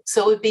mean to.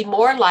 So it would be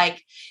more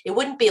like, it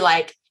wouldn't be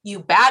like, you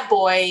bad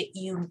boy,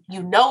 you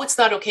know it's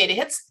not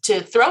okay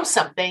to throw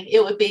something.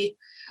 It would be,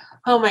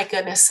 oh my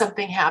goodness,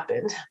 something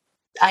happened.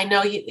 I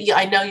know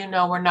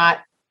we're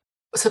not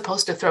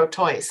supposed to throw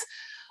toys.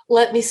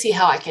 Let me see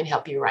how I can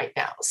help you right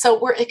now. So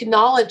we're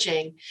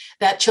acknowledging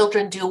that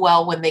children do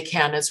well when they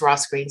can, as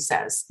Ross Greene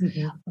says,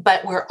 mm-hmm.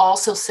 but we're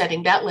also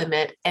setting that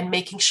limit and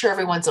making sure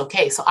everyone's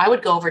okay. So I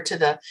would go over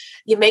to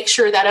you make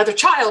sure that other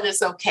child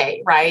is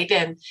okay, right?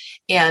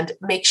 And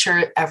make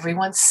sure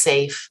everyone's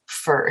safe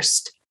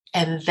first,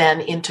 and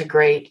then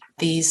integrate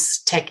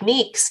these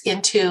techniques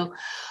into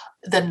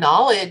the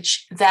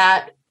knowledge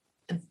that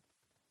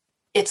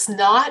it's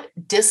not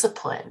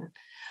discipline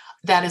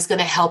that is going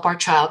to help our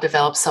child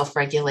develop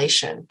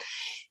self-regulation.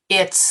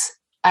 It's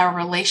our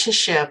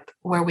relationship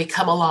where we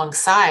come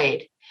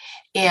alongside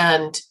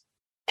and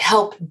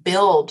help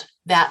build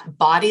that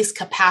body's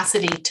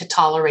capacity to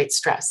tolerate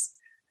stress.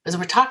 Because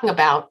we're talking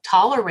about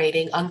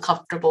tolerating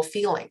uncomfortable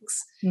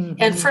feelings. Mm-hmm.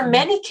 And for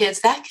many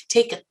kids, that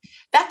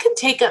can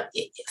take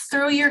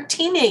through your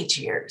teenage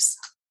years.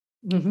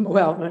 Mm-hmm.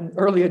 Well, and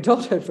early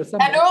adulthood for some.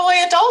 And early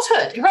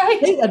adulthood,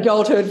 right?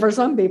 Adulthood for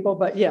some people,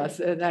 but yes.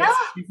 That's,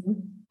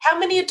 How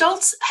many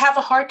adults have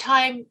a hard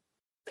time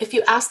if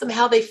you ask them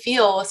how they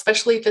feel,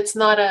 especially if it's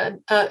not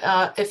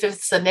if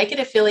it's a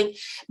negative feeling?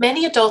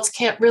 Many adults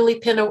can't really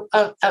pin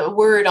a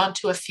word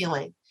onto a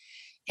feeling,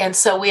 and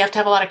so we have to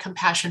have a lot of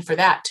compassion for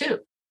that too.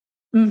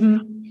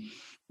 Mm-hmm.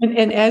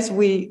 And as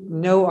we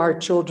know our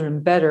children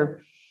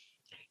better,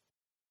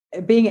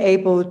 being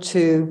able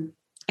to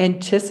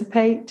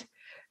anticipate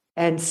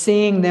and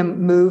seeing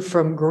them move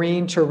from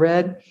green to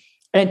red,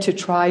 and to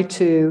try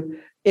to,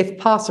 if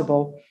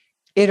possible,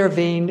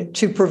 intervene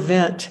to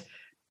prevent.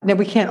 Now,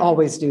 we can't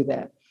always do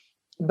that,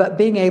 but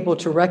being able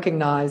to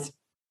recognize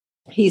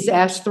he's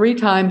asked 3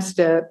 times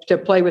to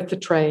play with the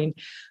train.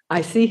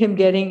 I see him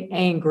getting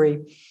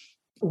angry.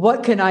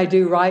 What can I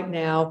do right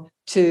now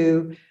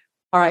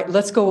all right,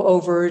 let's go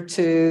over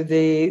to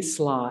the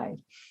slide,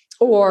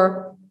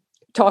 or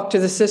talk to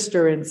the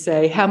sister and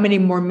say, how many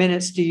more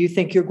minutes do you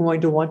think you're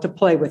going to want to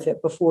play with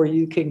it before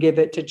you can give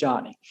it to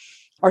Johnny,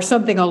 or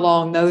something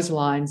along those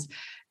lines.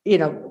 You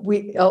know,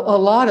 a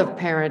lot of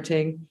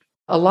parenting,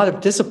 a lot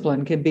of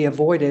discipline can be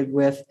avoided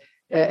with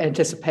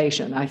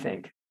anticipation, I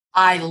think.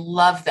 I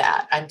love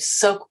that. I'm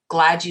so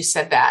glad you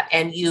said that.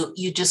 And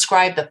you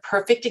described the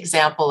perfect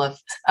example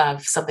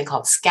of something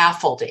called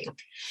scaffolding.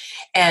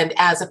 And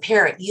as a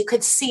parent, you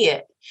could see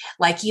it,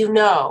 like,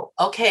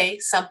 okay,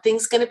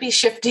 something's going to be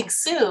shifting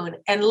soon,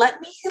 and let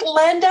me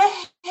lend a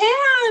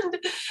hand.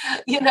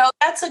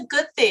 That's a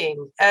good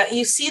thing.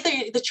 You see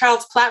the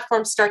child's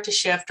platforms start to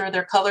shift, or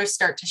their colors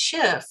start to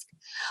shift.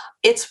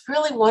 It's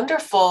really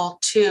wonderful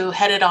to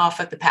head it off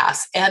at the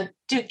pass and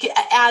to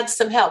add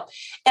some help.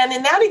 And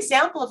in that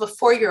example of a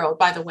 4-year-old,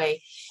 by the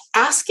way,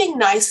 asking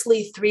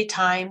nicely 3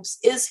 times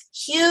is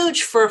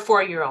huge for a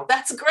 4-year-old.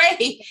 That's great.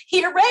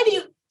 He's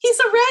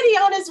already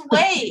on his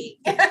way.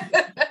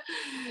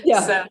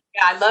 Yeah. So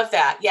I love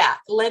that. Yeah.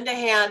 Lend a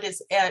hand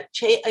is,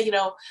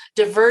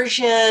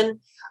 diversion.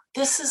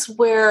 This is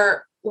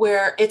where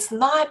it's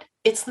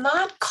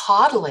not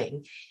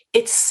coddling.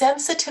 It's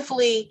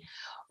sensitively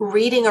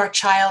reading our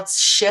child's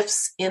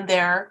shifts in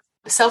their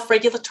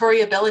self-regulatory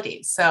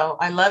abilities. So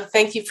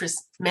thank you for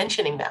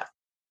mentioning that.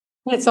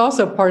 It's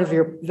also part of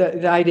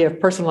the idea of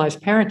personalized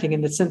parenting,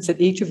 in the sense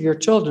that each of your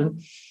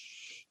children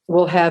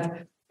will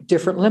have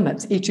different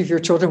limits. Each of your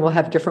children will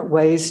have different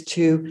ways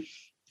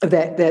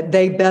that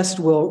they best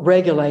will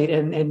regulate,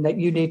 and that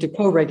you need to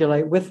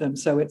co-regulate with them.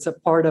 So it's a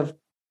part of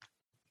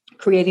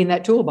creating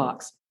that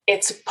toolbox.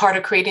 It's part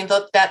of creating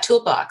that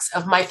toolbox.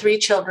 Of my 3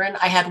 children,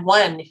 I had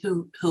one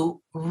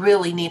who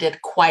really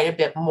needed quite a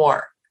bit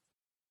more.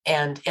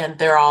 And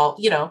they're all,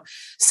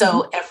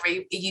 so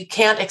you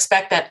can't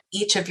expect that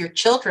each of your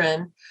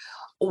children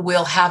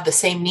will have the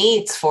same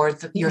needs for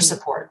your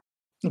support.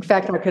 In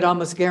fact, I could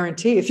almost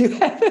guarantee if you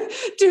have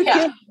 2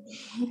 kids,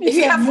 if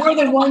you have more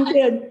than one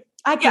kid,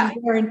 I can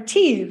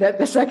guarantee that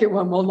the second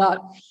one will not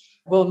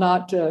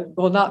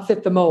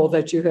fit the mold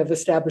that you have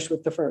established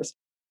with the first.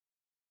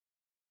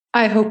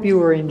 I hope you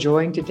are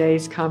enjoying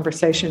today's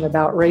conversation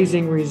about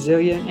raising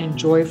resilient and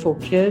joyful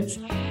kids.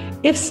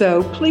 If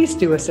so, please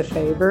do us a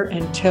favor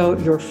and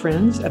tell your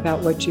friends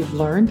about what you've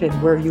learned and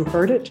where you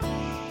heard it.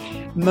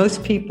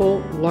 Most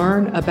people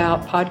learn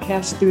about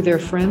podcasts through their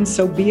friends,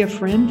 so be a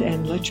friend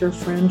and let your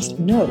friends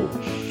know.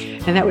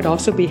 And that would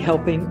also be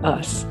helping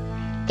us.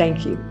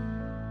 Thank you.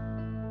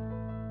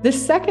 The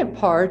second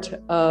part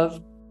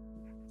of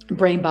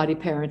Brain Body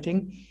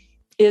Parenting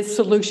is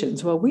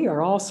solutions. Well, we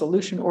are all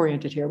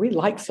solution-oriented here. We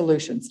like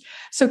solutions.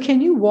 So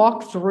can you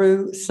walk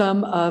through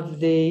some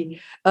of the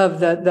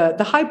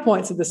high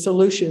points of the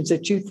solutions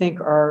that you think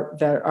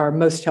are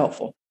most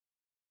helpful?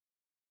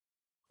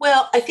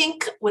 Well, I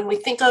think when we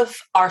think of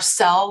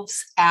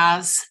ourselves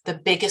as the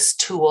biggest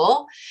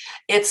tool,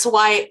 it's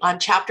why on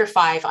chapter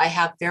 5, I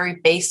have very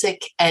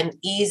basic and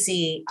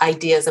easy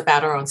ideas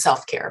about our own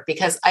self-care,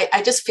 because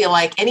I just feel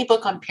like any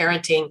book on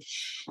parenting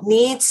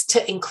needs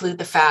to include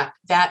the fact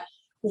that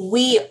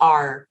we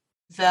are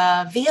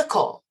the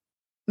vehicle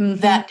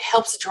that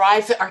helps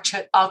drive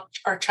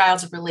our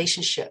child's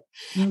relationship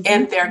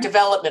and their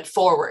development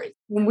forward.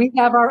 When we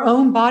have our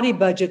own body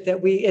budget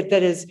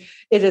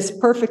it is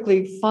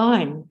perfectly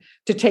fine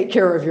to take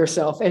care of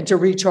yourself and to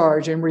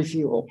recharge and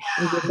refuel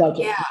your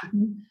budget. Yeah.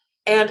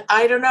 And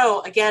I don't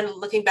know, again,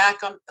 looking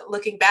back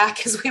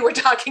as we were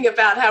talking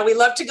about how we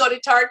love to go to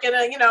Target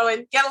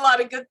and get a lot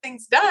of good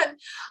things done.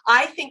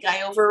 I think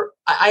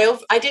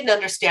I didn't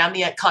understand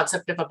the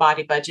concept of a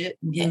body budget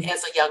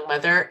as a young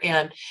mother.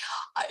 And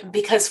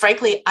because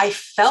frankly, I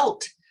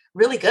felt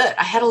really good.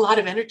 I had a lot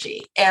of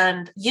energy,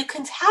 and you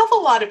can have a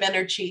lot of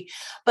energy,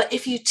 but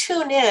if you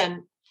tune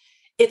in,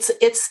 it's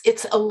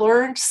a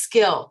learned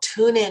skill.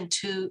 Tune in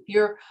to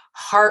your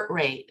heart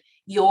rate,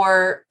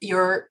 your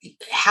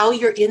how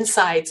your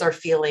insides are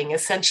feeling.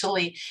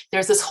 Essentially,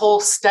 there's this whole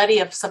study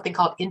of something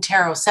called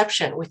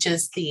interoception, which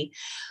is the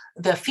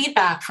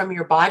feedback from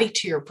your body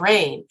to your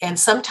brain. And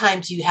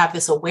sometimes you have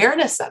this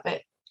awareness of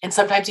it, and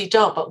sometimes you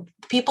don't. But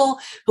people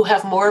who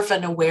have more of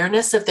an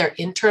awareness of their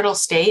internal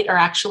state are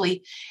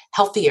actually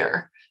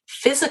healthier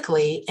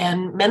physically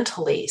and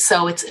mentally.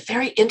 So it's a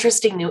very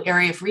interesting new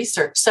area of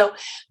research. So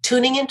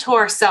tuning into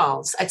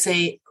ourselves, I'd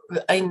say,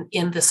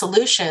 in the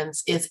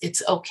solutions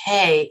it's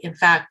okay, in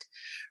fact,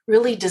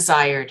 really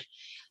desired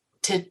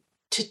to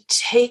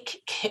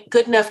take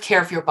good enough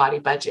care of your body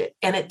budget.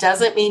 And it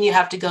doesn't mean you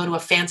have to go to a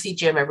fancy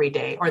gym every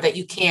day, or that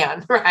you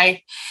can,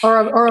 right?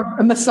 Or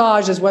a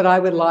massage is what I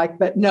would like,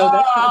 but no,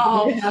 that's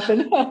not going to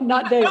happen.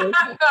 Not daily.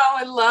 Oh,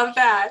 I love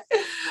that.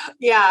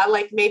 Yeah,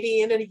 like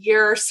maybe in a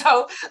year or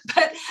so.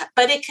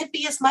 But it could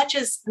be as much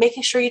as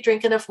making sure you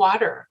drink enough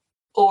water,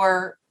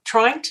 or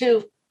trying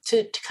to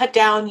cut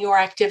down your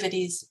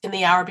activities in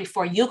the hour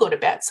before you go to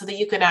bed so that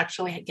you can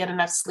actually get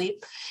enough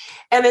sleep.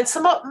 And then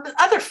some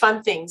other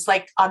fun things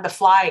like on the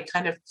fly,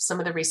 kind of some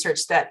of the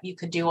research that you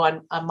could do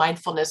on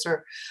mindfulness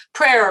or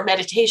prayer or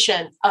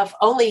meditation of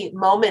only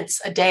moments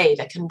a day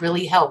that can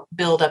really help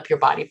build up your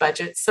body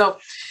budget. So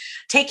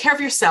take care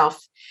of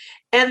yourself.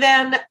 And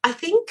then I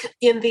think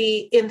in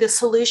the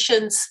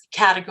solutions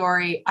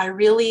category, I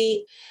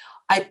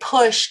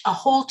push a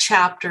whole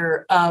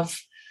chapter of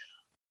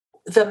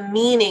the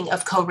meaning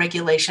of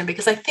co-regulation,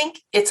 because I think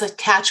it's a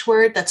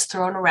catchword that's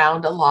thrown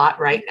around a lot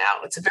right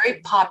now. It's a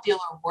very popular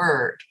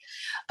word,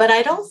 but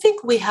I don't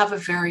think we have a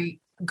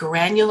very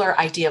granular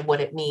idea of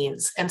what it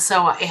means. And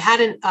so I had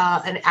an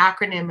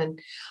acronym, and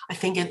I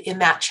think in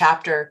that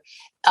chapter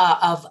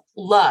of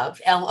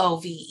LOVE,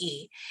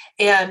 LOVE.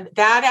 And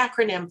that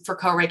acronym for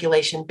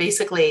co-regulation,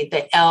 basically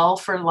the L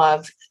for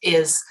love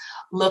is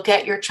look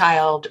at your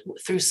child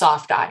through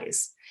soft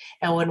eyes.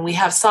 And when we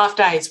have soft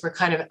eyes, we're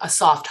kind of a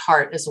soft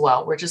heart as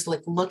well. We're just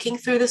like looking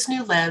through this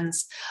new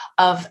lens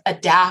of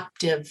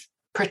adaptive,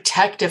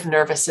 protective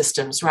nervous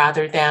systems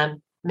rather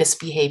than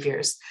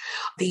misbehaviors.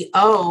 The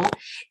O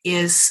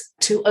is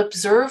to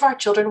observe our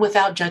children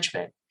without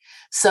judgment.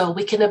 So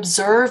we can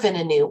observe in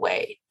a new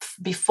way.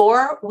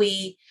 Before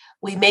we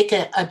make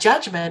a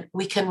judgment,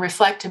 we can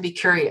reflect and be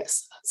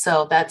curious.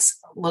 So that's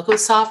look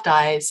with soft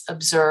eyes,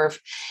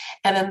 observe.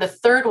 And then the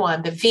third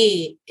one, the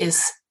V,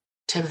 is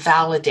to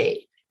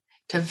validate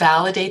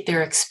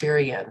their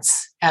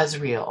experience as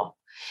real.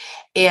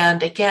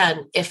 And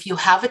again, if you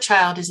have a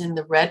child who's in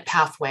the red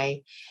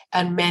pathway,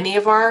 and many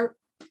of our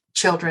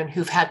children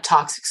who've had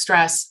toxic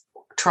stress,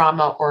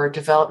 trauma, or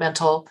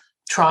developmental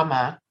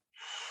trauma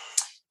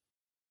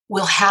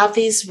will have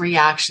these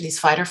reactions, these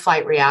fight or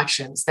flight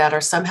reactions that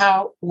are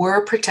somehow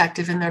were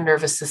protective in their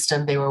nervous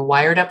system. They were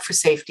wired up for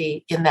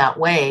safety in that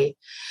way.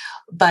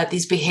 but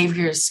these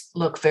behaviors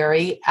look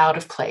very out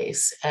of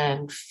place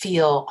and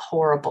feel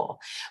horrible.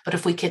 But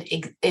if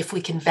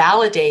we can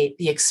validate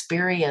the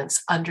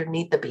experience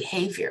underneath the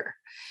behavior,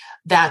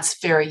 that's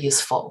very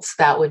useful. So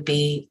that would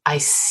be, I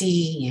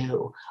see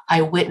you,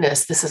 I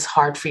witness, this is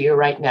hard for you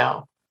right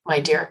now, my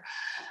dear.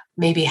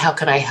 Maybe how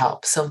can I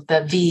help? So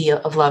the V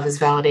of love is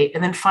validate.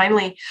 And then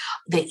finally,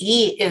 the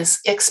E is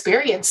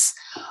experience.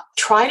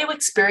 Try to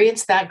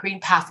experience that green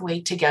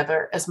pathway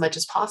together as much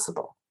as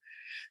possible,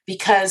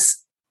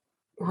 because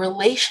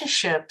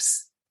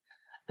relationships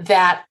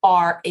that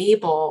are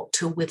able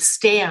to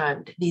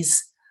withstand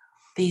these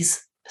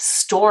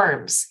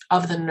storms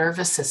of the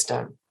nervous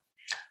system,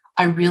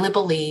 I really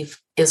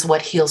believe is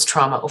what heals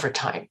trauma over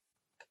time.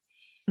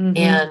 Mm-hmm.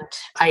 And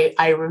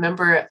I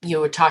remember you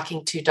were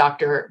talking to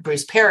Dr.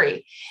 Bruce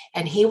Perry,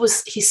 and he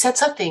said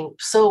something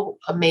so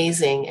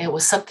amazing. It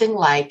was something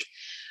like,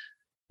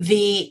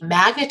 the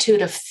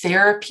magnitude of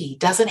therapy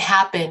doesn't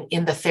happen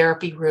in the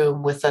therapy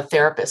room with a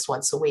therapist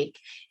once a week.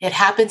 It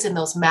happens in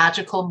those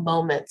magical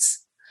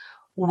moments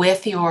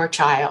with your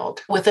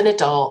child, with an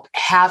adult,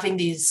 having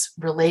these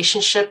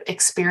relationship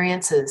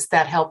experiences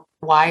that help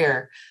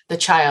wire the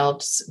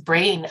child's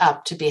brain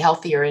up to be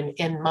healthier. And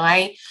in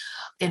my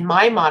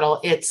model,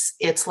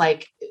 it's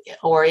like,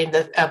 or in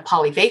the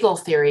polyvagal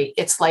theory,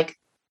 it's like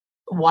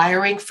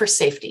wiring for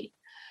safety.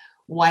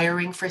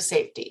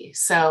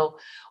 So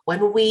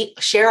when we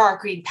share our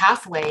green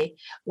pathway,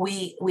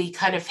 we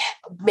kind of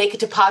make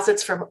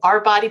deposits from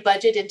our body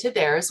budget into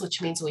theirs,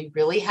 which means we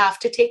really have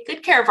to take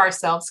good care of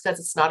ourselves because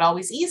it's not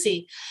always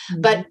easy.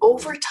 Mm-hmm. But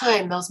over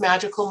time, those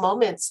magical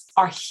moments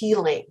are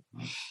healing.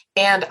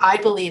 And I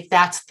believe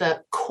that's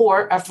the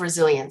core of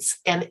resilience.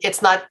 And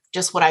it's not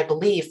just what I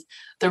believe.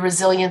 The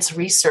resilience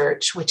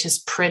research, which is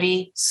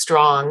pretty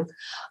strong,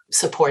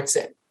 supports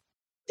it.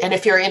 And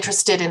if you're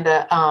interested in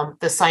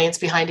the science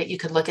behind it, you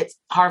could look at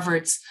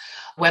Harvard's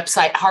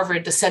website,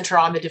 Harvard, the Center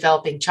on the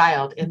Developing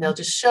Child, and they'll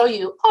just show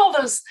you all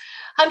those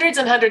hundreds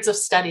and hundreds of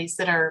studies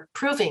that are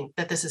proving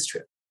that this is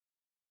true.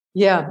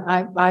 Yeah,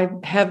 I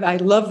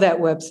love that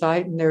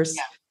website, and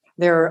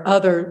there are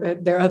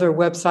other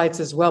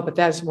websites as well, but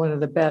that's one of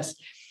the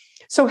best.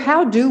 So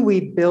how do we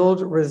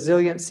build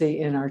resiliency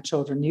in our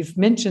children? You've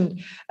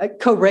mentioned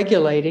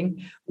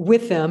co-regulating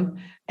with them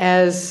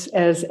as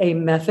a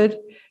method,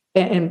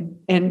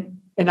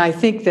 and I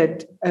think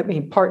that,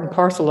 part and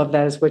parcel of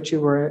that is what you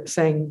were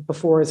saying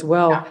before as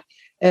well,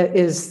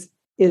 is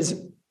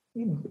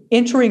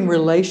entering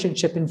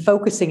relationship and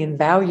focusing and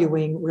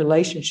valuing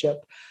relationship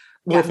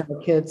with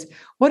our kids.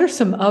 What are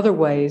some other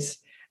ways?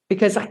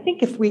 Because I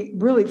think if we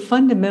really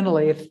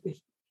fundamentally, if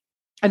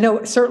I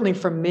know certainly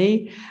for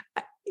me,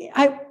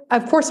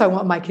 of course I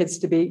want my kids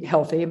to be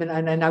healthy,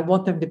 and I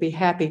want them to be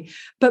happy,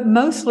 but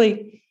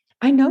mostly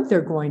I know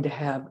they're going to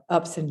have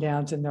ups and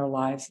downs in their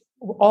lives.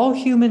 All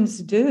humans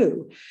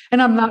do.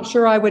 And I'm not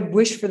sure I would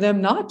wish for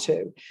them not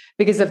to,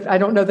 because I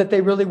don't know that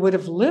they really would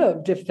have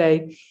lived if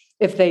they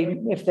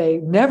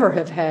never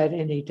have had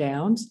any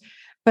downs.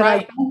 But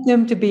right. I want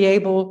them to be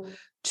able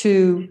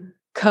to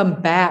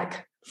come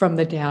back from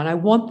the down. I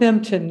want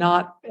them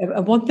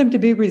to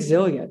be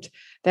resilient.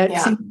 That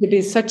seems to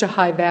be such a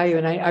high value.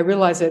 And I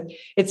realize that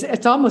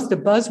it's almost a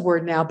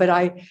buzzword now, but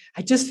I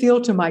just feel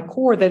to my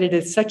core that it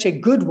is such a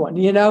good one.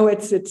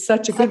 It's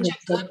such a good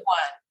one.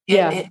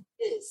 Yeah.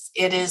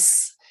 It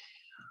is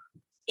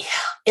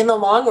in the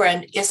long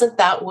run. Isn't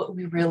that what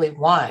we really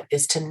want,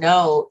 is to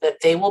know that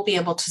they will be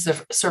able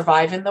to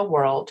survive in the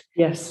world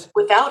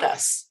without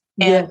us,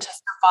 and to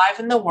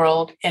survive in the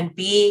world and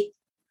be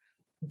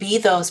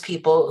those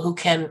people who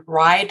can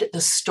ride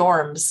the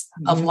storms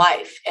of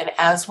life. And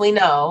as we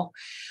know,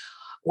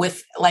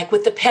 with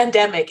the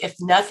pandemic, if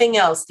nothing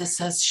else, this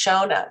has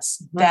shown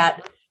us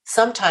that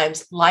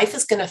sometimes life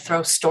is going to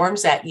throw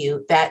storms at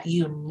you that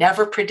you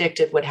never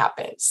predicted would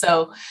happen.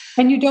 So,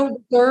 and you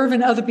don't deserve,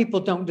 and other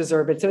people don't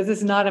deserve it. So this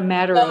is not a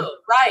matter of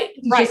right.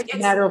 It's a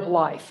matter of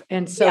life.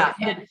 And so,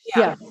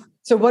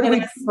 So what do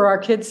we do for our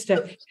kids to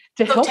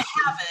help to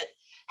have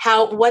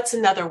it? What's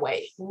another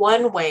way?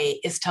 One way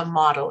is to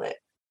model it.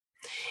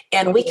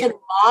 And we can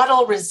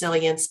model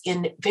resilience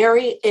in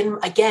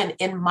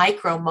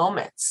micro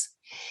moments.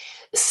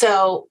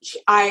 So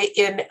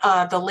in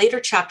the later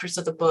chapters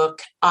of the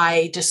book,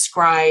 I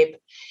describe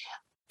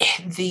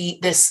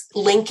this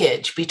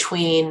linkage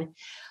between,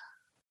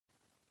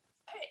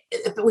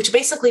 which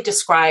basically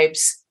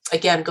describes,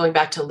 again, going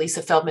back to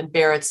Lisa Feldman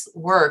Barrett's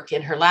work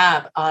in her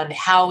lab on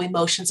how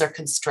emotions are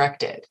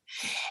constructed.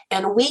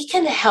 And we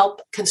can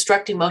help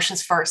construct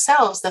emotions for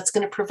ourselves. That's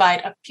going to provide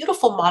a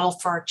beautiful model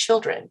for our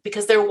children,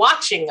 because they're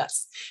watching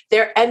us,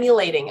 they're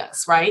emulating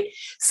us, right?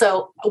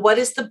 So what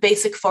is the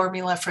basic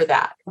formula for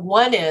that?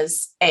 One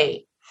is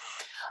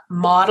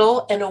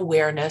model an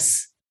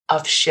awareness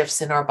of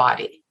shifts in our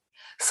body.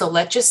 So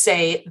let's just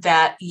say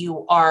that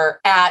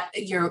you're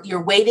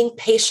waiting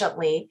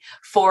patiently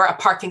for a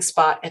parking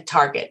spot at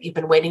Target. You've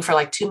been waiting for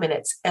like 2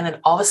 minutes, and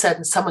then all of a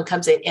sudden someone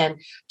comes in and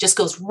just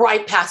goes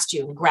right past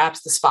you and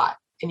grabs the spot,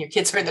 and your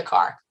kids are in the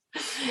car.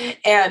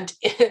 And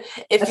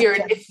if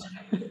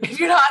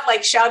you're not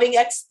like shouting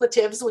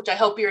expletives, which I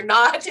hope you're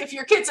not, if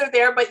your kids are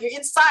there, but you're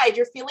inside,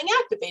 you're feeling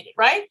activated,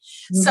 right?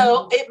 Mm-hmm.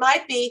 So it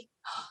might be,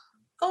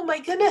 oh my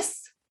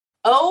goodness.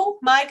 Oh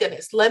my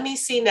goodness. Let me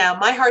see now.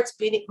 My heart's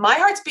beating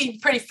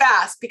pretty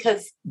fast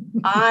because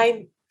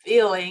I'm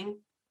feeling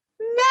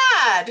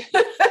mad.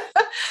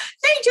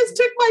 They just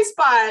took my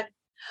spot.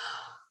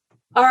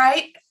 All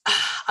right.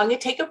 I'm going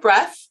to take a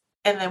breath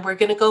and then we're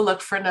going to go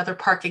look for another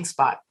parking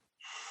spot.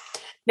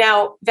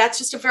 Now, that's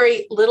just a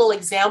very little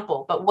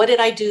example, but what did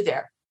I do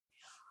there?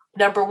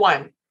 Number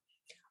one,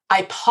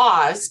 I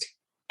paused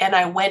and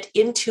I went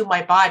into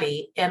my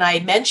body and I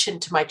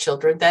mentioned to my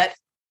children that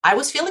I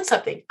was feeling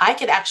something. I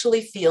could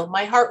actually feel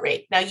my heart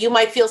rate. Now, you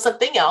might feel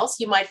something else.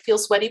 You might feel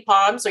sweaty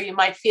palms, or you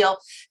might feel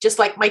just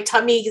like my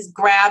tummy has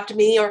grabbed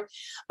me,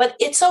 but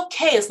it's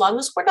okay as long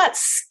as we're not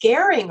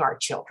scaring our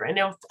children.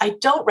 Now, I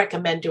don't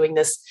recommend doing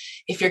this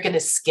if you're going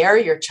to scare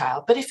your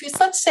child. But if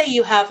let's say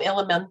you have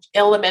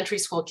elementary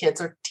school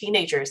kids or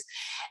teenagers,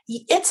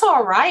 it's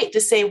all right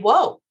to say,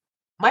 whoa,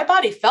 my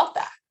body felt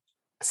that.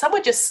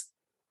 Someone just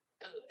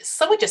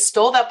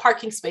stole that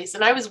parking space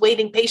and I was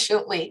waiting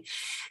patiently.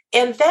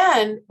 And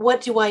then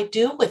what do I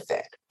do with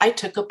it? I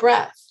took a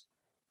breath.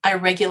 I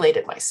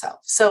regulated myself.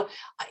 So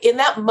in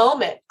that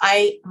moment,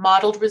 I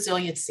modeled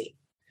resiliency.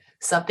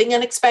 Something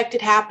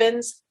unexpected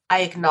happens.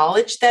 I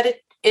acknowledged that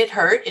it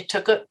hurt. It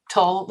took a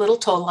little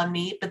toll on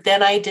me, but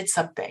then I did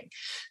something.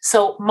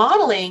 So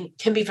modeling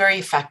can be very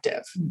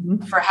effective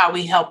for how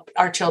we help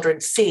our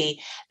children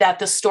see that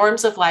the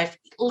storms of life,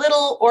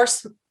 little or,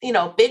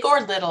 big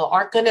or little,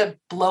 aren't going to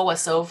blow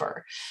us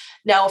over.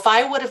 Now, if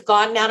I would have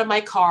gotten out of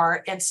my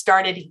car and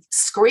started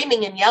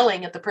screaming and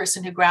yelling at the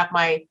person who grabbed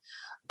my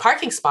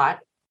parking spot,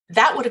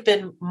 that would have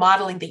been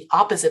modeling the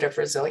opposite of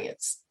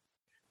resilience.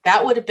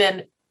 That would have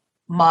been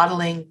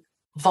modeling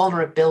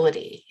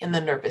vulnerability in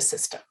the nervous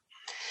system.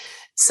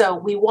 So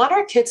we want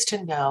our kids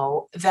to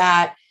know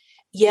that,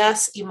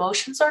 yes,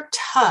 emotions are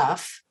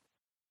tough,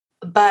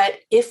 but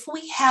if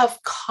we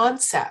have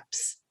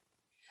concepts,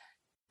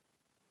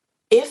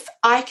 if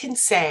I can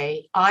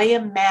say I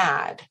am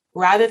mad,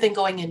 rather than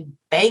going and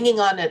banging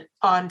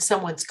on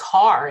someone's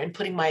car and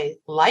putting my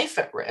life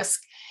at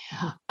risk,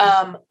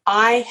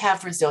 I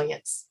have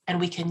resilience, and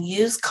we can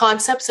use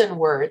concepts and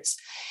words.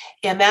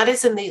 And that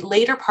is in the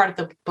later part of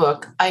the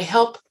book. I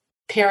help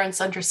parents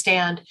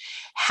understand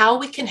how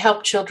we can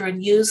help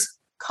children use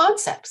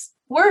concepts,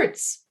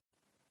 words,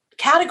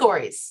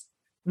 categories,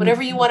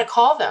 whatever you want to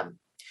call them,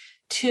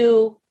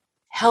 to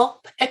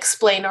help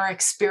explain our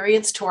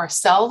experience to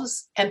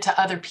ourselves and to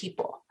other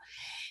people.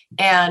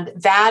 And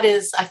that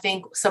is, I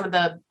think, some of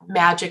the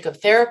magic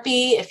of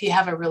therapy. If you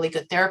have a really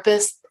good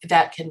therapist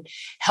that can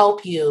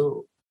help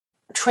you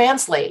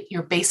translate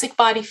your basic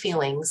body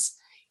feelings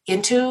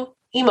into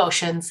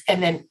emotions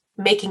and then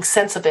making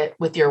sense of it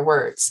with your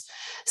words.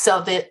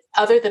 So that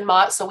other than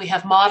so we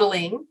have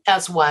modeling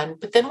as one,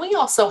 but then we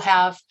also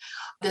have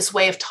this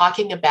way of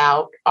talking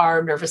about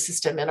our nervous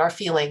system and our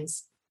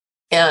feelings.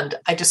 And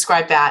I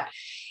describe that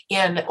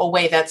in a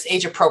way that's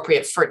age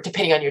appropriate for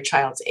depending on your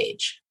child's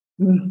age.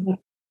 Mm-hmm.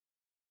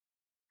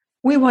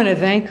 We want to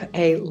thank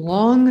a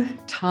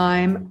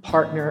long-time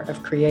partner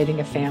of Creating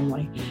a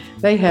Family.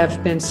 They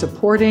have been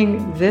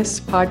supporting this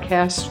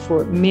podcast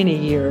for many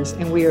years,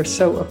 and we are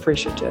so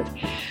appreciative.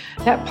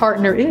 That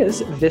partner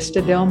is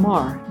Vista Del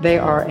Mar. They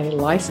are a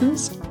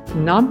licensed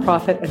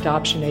nonprofit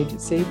adoption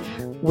agency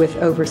with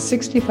over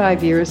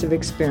 65 years of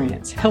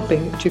experience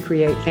helping to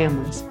create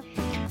families.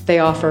 They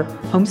offer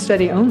home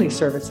study only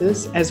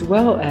services as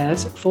well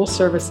as full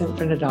service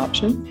infant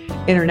adoption,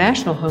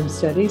 international home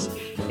studies,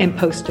 and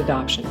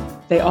post-adoption.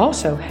 They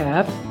also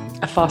have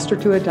a foster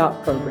to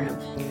adopt program.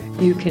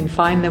 You can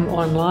find them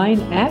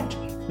online at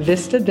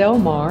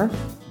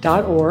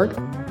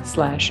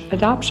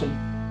vistadelmar.org/adoption.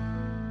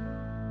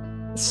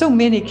 So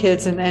many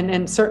kids, and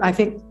I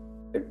think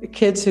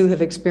kids who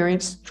have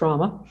experienced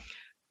trauma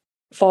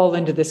fall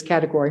into this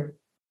category,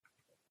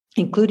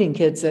 including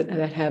kids that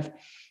have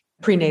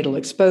prenatal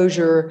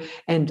exposure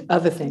and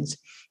other things,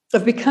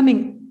 of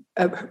becoming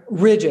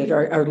rigid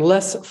or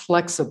less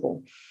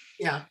flexible.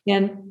 Yeah.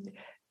 And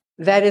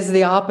that is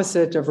the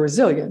opposite of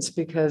resilience,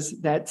 because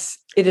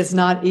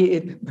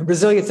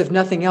resilience, if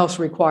nothing else,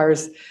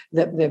 requires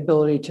the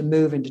ability to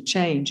move and to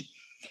change.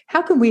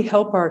 How can we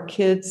help our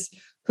kids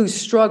who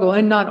struggle,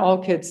 and not all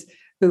kids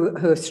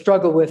who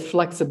struggle with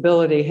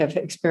flexibility have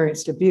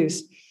experienced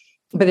abuse,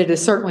 but it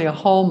is certainly a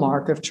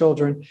hallmark of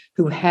children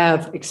who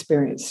have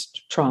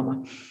experienced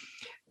trauma.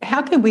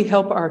 How can we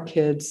help our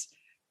kids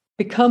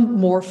become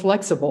more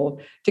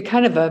flexible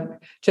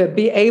to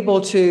be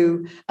able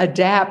to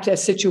adapt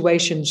as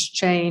situations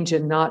change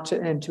and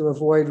to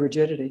avoid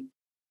rigidity?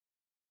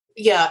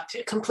 Yeah,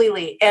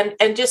 completely.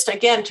 And just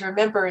again, to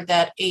remember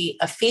that a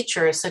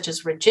feature such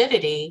as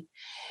rigidity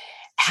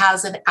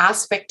has an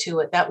aspect to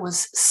it that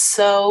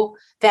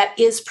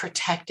is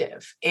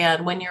protective.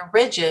 And when you're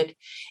rigid,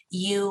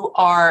 you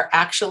are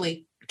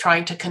actually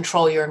trying to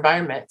control your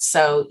environment.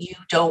 So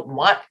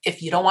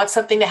if you don't want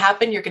something to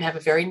happen, you're going to have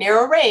a very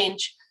narrow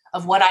range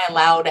of what I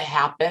allow to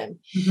happen.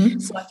 Mm-hmm.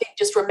 So I think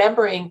just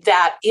remembering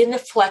that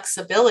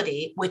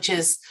inflexibility, which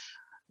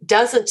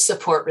doesn't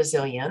support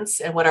resilience,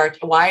 and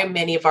why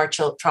many of our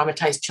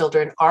traumatized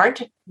children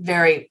aren't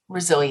very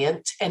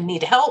resilient and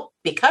need help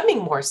becoming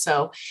more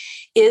so,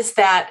 is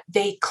that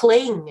they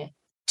cling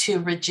to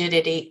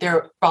rigidity.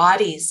 Their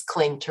bodies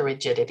cling to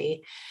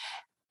rigidity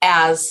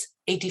as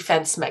a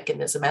defense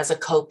mechanism, as a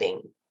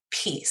coping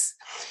piece.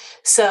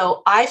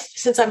 So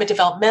since I'm a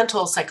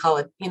developmental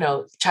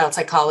child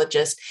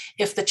psychologist,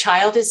 if the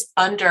child is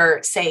under,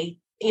 say,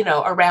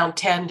 around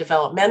 10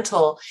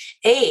 developmental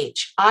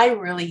age,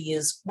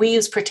 we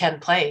use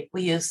pretend play.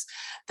 We use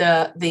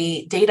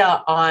the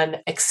data on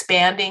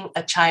expanding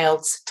a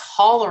child's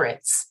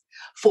tolerance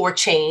for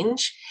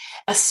change,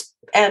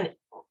 and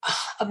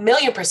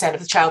 1,000,000%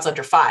 if the child's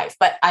under 5,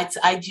 but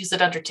I'd use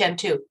it under 10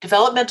 too.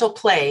 Developmental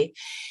play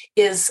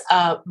is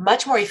a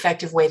much more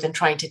effective way than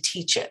trying to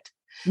teach it.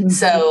 Mm-hmm.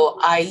 So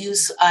I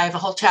have a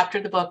whole chapter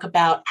in the book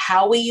about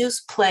how we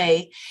use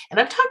play. And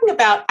I'm talking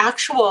about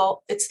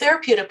it's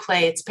therapeutic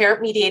play, it's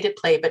parent-mediated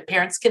play, but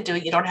parents can do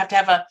it. You don't have to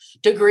have a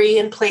degree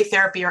in play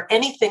therapy or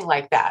anything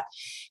like that.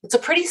 It's a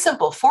pretty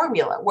simple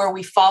formula where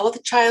we follow the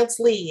child's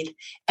lead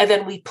and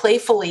then we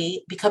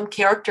playfully become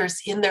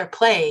characters in their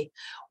play,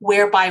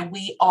 whereby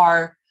we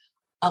are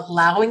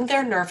allowing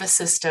their nervous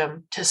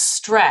system to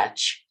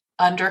stretch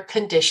under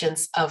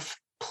conditions of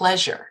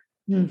pleasure.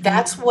 Mm-hmm.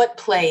 That's what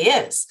play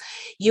is.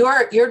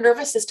 Your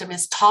nervous system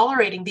is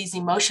tolerating these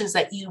emotions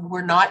that you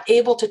were not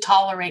able to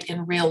tolerate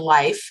in real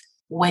life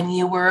when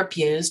you were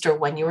abused or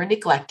when you were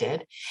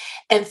neglected.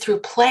 And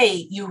through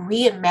play, you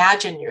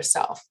reimagine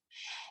yourself.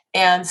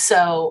 And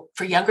so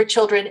for younger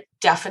children,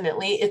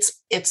 definitely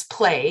it's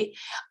play.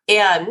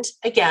 And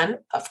again,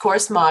 of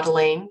course,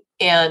 modeling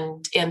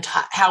and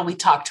how we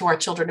talk to our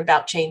children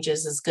about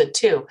changes is good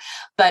too.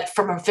 But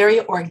from a very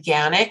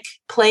organic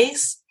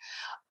place,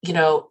 you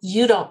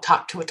don't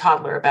talk to a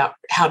toddler about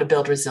how to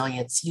build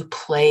resilience. You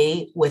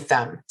play with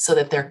them so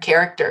that their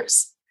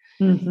characters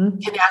can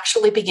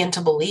actually begin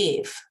to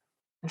believe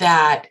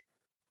that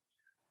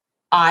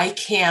I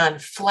can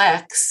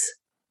flex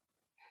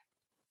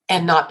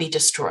and not be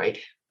destroyed.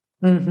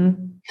 Mm-hmm.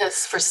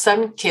 Because for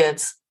some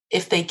kids,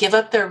 if they give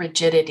up their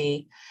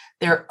rigidity,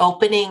 they're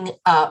opening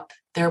up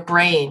their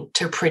brain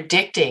to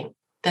predicting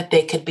that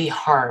they could be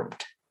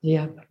harmed.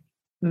 Yeah.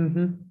 Mm-hmm.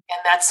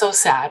 And that's so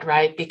sad,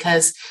 right?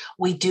 Because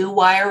we do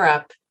wire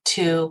up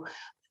to,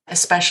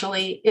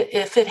 especially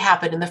if it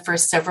happened in the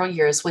first several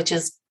years, which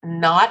is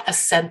not a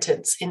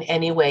sentence in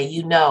any way,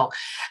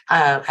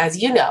 as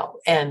you know,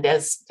 and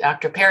as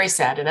Dr. Perry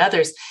said, and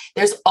others,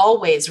 there's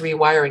always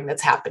rewiring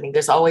that's happening.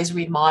 There's always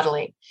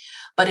remodeling.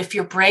 But if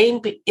your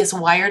brain is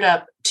wired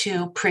up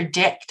to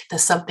predict that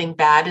something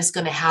bad is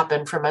going to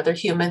happen from other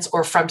humans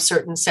or from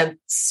certain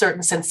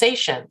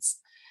sensations,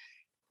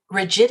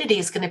 rigidity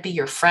is going to be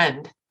your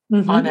friend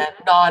on a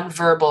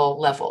nonverbal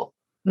level.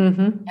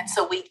 Mm-hmm. And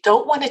so we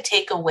don't want to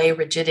take away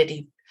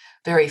rigidity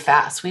very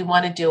fast. We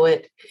want to do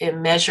it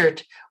in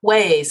measured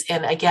ways.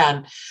 And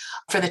again,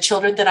 for the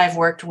children that I've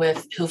worked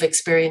with who've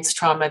experienced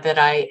trauma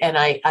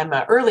I'm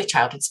an early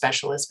childhood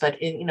specialist, but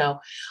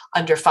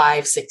under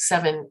 5, 6,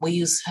 7,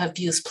 we have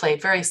used play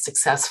very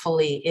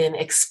successfully in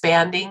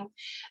expanding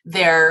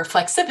their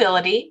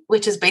flexibility,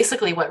 which is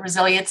basically what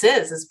resilience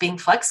is being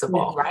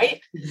flexible, right?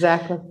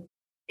 Exactly.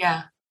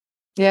 Yeah.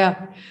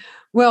 Yeah.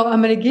 Well,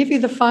 I'm going to give you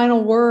the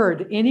final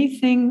word.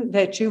 Anything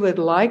that you would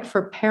like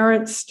for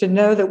parents to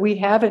know that we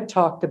haven't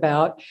talked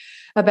about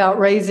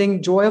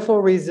raising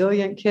joyful,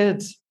 resilient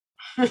kids?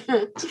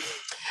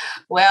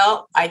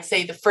 Well, I'd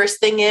say the first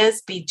thing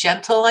is be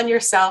gentle on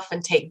yourself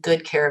and take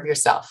good care of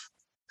yourself.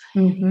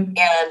 Mm-hmm.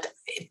 And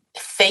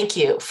thank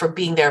you for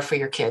being there for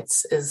your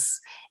kids.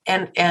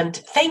 And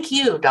thank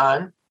you,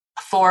 Dawn,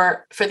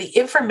 for the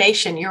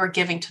information you are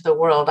giving to the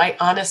world.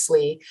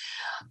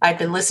 I've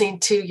been listening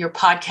to your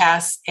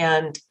podcast,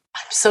 and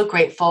I'm so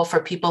grateful for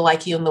people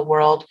like you in the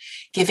world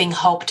giving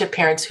hope to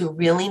parents who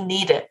really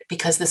need it,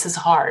 because this is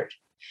hard.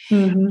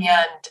 Mm-hmm.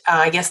 And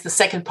I guess the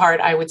second part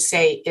I would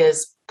say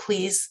is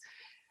please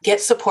get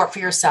support for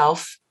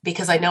yourself,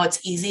 because I know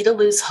it's easy to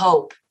lose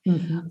hope.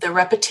 Mm-hmm. The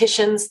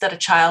repetitions that a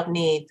child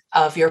needs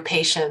of your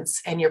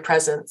patience and your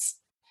presence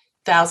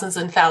thousands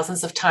and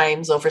thousands of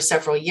times over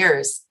several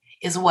years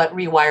is what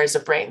rewires a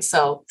brain.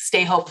 So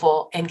stay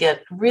hopeful and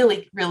get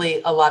really,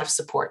 really a lot of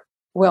support.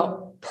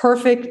 Well,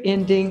 perfect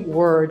ending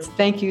words.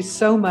 Thank you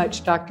so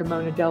much, Dr.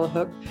 Mona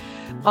Delahooke,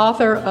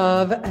 author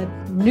of a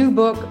new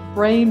book,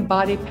 Brain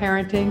Body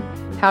Parenting,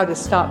 How to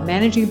Stop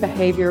Managing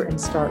Behavior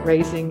and Start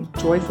Raising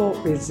Joyful,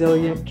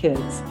 Resilient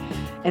Kids.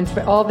 And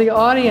for all the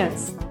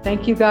audience,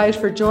 thank you guys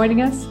for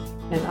joining us,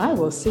 and I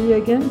will see you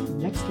again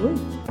next week.